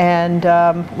 and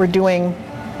we're doing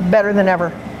better than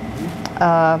ever.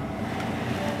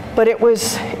 But it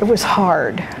was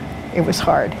hard. It was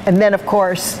hard. And then of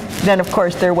course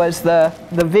there was the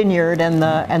vineyard and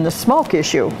the smoke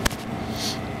issue.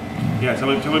 Yeah, tell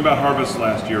me about harvest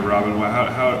last year, Robin.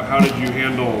 How did you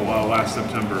handle last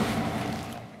September?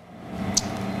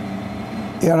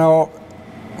 You know,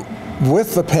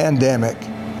 with the pandemic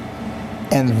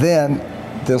and then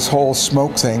this whole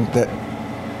smoke thing, that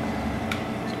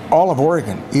all of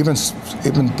Oregon, even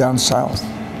down south,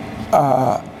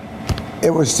 it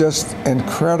was just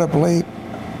incredibly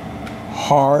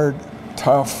hard,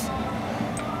 tough,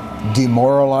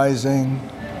 demoralizing,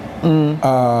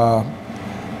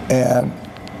 and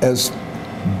as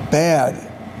bad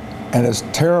and as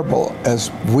terrible as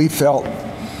we felt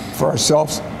for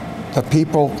ourselves. The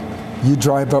people, you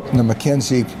drive up in the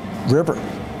Mackenzie River,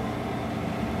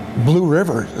 Blue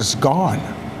River is gone,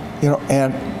 you know,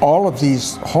 and all of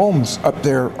these homes up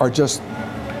there are just,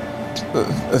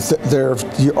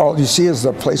 all you see is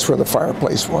the place where the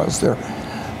fireplace was. They're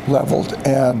leveled,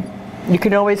 and you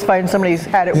can always find somebody who's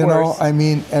had it worse. You know, I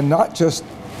mean, and not just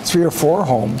 3 or 4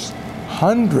 homes,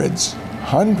 hundreds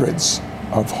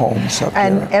of homes up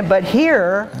there. But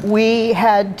here we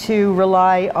had to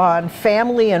rely on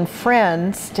family and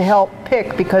friends to help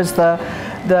pick, because the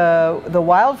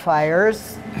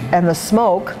wildfires and the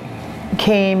smoke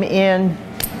came in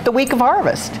the week of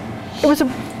harvest.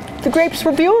 The grapes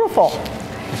were beautiful,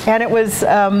 and it was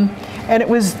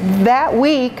that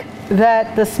week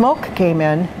that the smoke came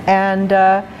in, and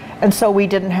so we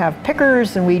didn't have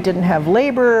pickers, and we didn't have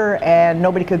labor, and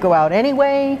nobody could go out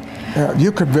anyway.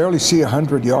 You could barely see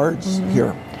 100 yards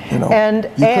here. You know, and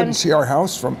you couldn't see our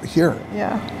house from here.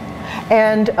 Yeah,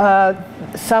 and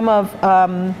some of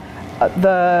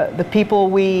the people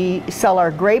we sell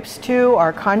our grapes to,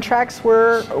 our contracts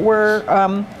were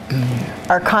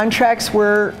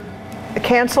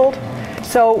canceled.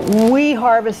 So we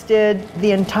harvested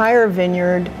the entire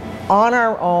vineyard on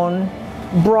our own,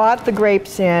 brought the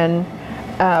grapes in,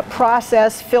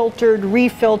 processed, filtered,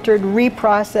 refiltered,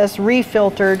 reprocessed,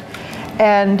 refiltered,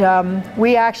 and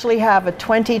we actually have a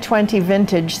 2020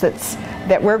 vintage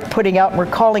that we're putting out, and we're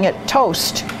calling it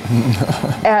Toast.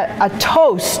 A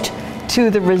toast to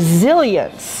the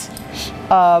resilience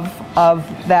of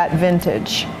that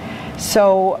vintage.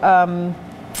 So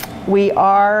we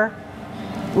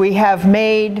have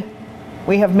made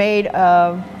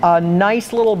a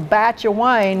nice little batch of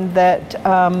wine that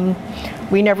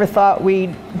we never thought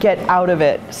we'd get out of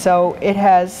it. So it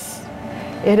has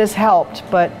helped.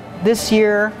 But this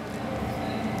year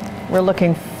we're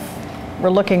looking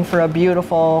for a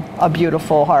beautiful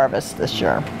harvest this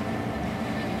year.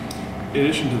 In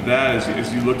addition to that,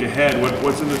 as you look ahead,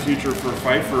 what's in the future for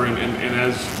Pfeiffer, and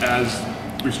as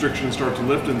restrictions start to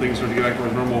lift and things start to get back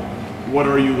towards normal, what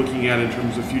are you looking at in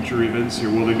terms of future events here?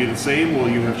 Will they be the same? Will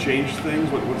you have changed things?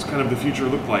 What's kind of the future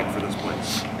look like for this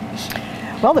place?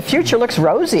 Well, the future looks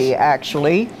rosy,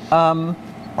 actually.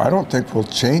 I don't think we'll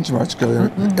change much, because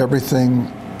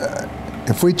everything,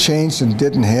 if we changed and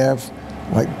didn't have,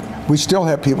 like, we still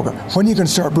have people go, when are you going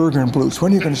to start Burger and Blues?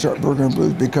 When are you going to start Burger and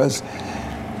Blues? Because,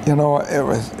 you know,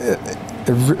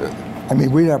 I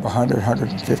mean, we'd have 100,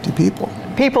 150 people.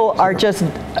 People are just,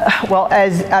 well,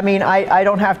 I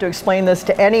don't have to explain this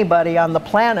to anybody on the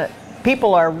planet.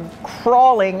 People are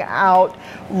crawling out,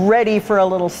 ready for a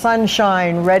little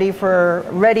sunshine, ready for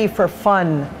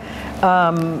fun,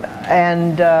 and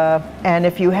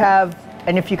if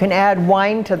you can add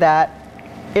wine to that,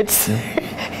 it's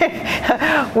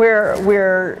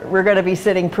we're going to be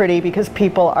sitting pretty, because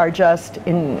people are just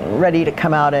ready to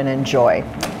come out and enjoy,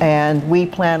 and we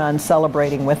plan on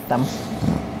celebrating with them.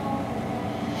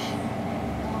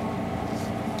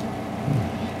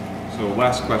 So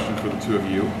last question for the two of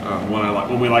you,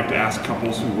 one we like to ask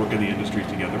couples who work in the industry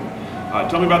together.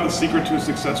 Tell me about the secret to a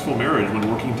successful marriage when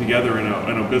working together in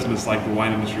a business like the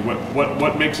wine industry.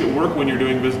 What makes it work when you're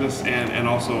doing business and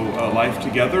also life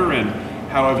together, and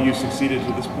how have you succeeded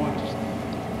to this point?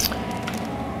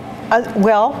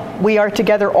 Well, we are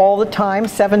together all the time,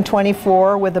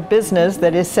 7/24, with a business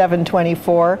that is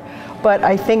 7/24. But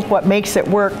I think what makes it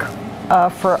work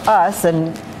for us,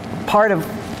 and part of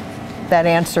that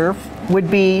answer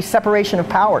would be separation of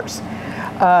powers.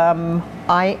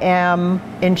 I am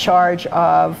in charge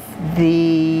of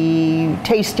the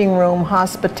tasting room,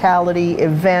 hospitality,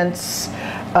 events,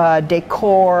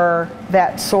 decor,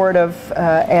 that sort of,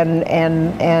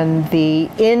 and the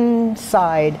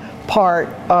inside part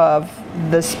of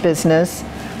this business.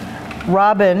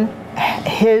 Robin,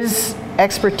 his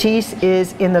expertise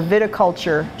is in the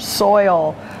viticulture,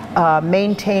 soil,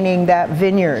 maintaining that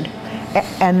vineyard.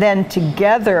 And then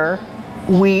together,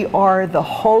 we are the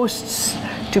hosts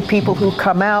to people who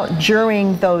come out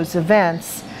during those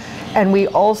events. And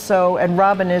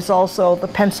Robin is also the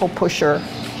pencil pusher.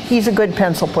 He's a good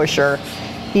pencil pusher.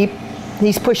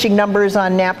 He's pushing numbers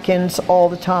on napkins all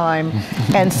the time,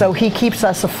 and so he keeps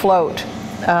us afloat.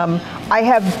 I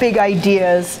have big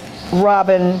ideas.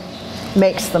 Robin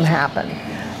makes them happen.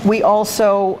 We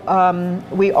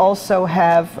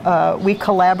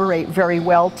collaborate very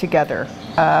well together.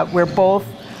 We're both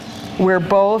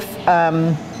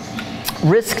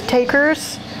risk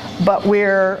takers, but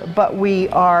we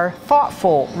are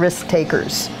thoughtful risk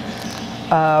takers.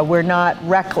 We're not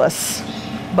reckless,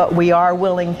 but we are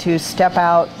willing to step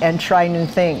out and try new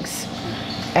things.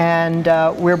 And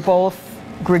we're both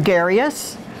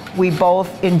gregarious. We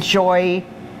both enjoy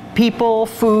people,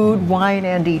 food, wine,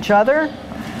 and each other.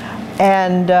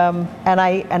 And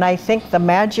I think the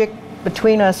magic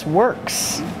between us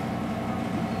works.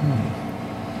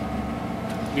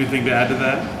 Anything to add to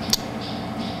that?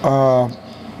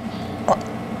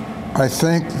 I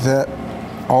think that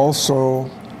also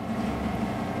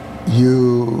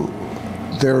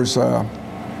there's and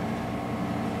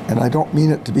I don't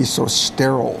mean it to be so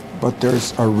sterile, but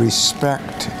there's a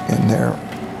respect in there,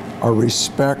 a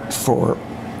respect for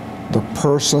the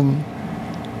person,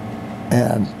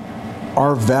 and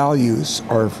our values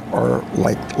are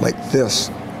like this.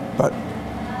 But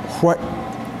what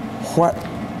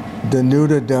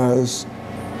Danuta does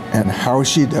and how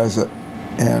she does it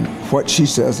and what she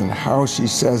says and how she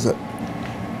says it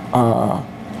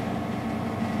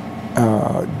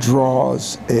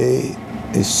draws a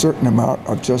certain amount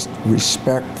of just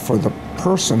respect for the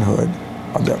personhood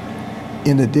of the,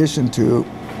 in addition to,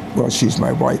 well, she's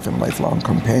my wife and lifelong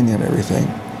companion and everything.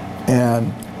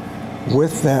 And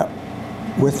with that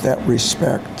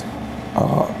respect,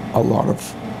 a lot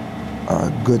of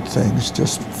good things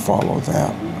just follow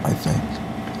that, I think.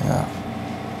 Yeah.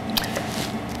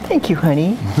 Thank you,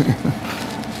 honey.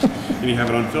 And you have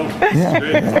it on film. Yeah.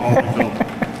 Great. It's all on film.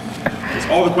 That's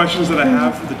all the questions that I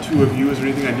have for the two of you. Is there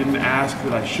anything I didn't ask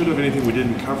that I should have, anything we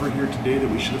didn't cover here today that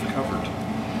we should have covered?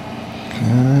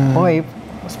 Boy, it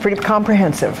was pretty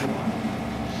comprehensive.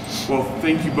 Well,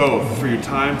 thank you both for your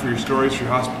time, for your stories, for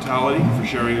your hospitality, for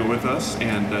sharing it with us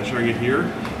and sharing it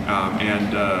here.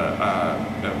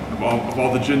 Of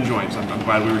all the gin joints, I'm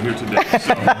glad we were here today.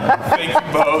 So thank you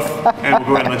both, and we'll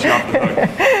go ahead and let you off the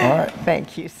hook. All right.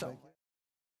 Thank you so much.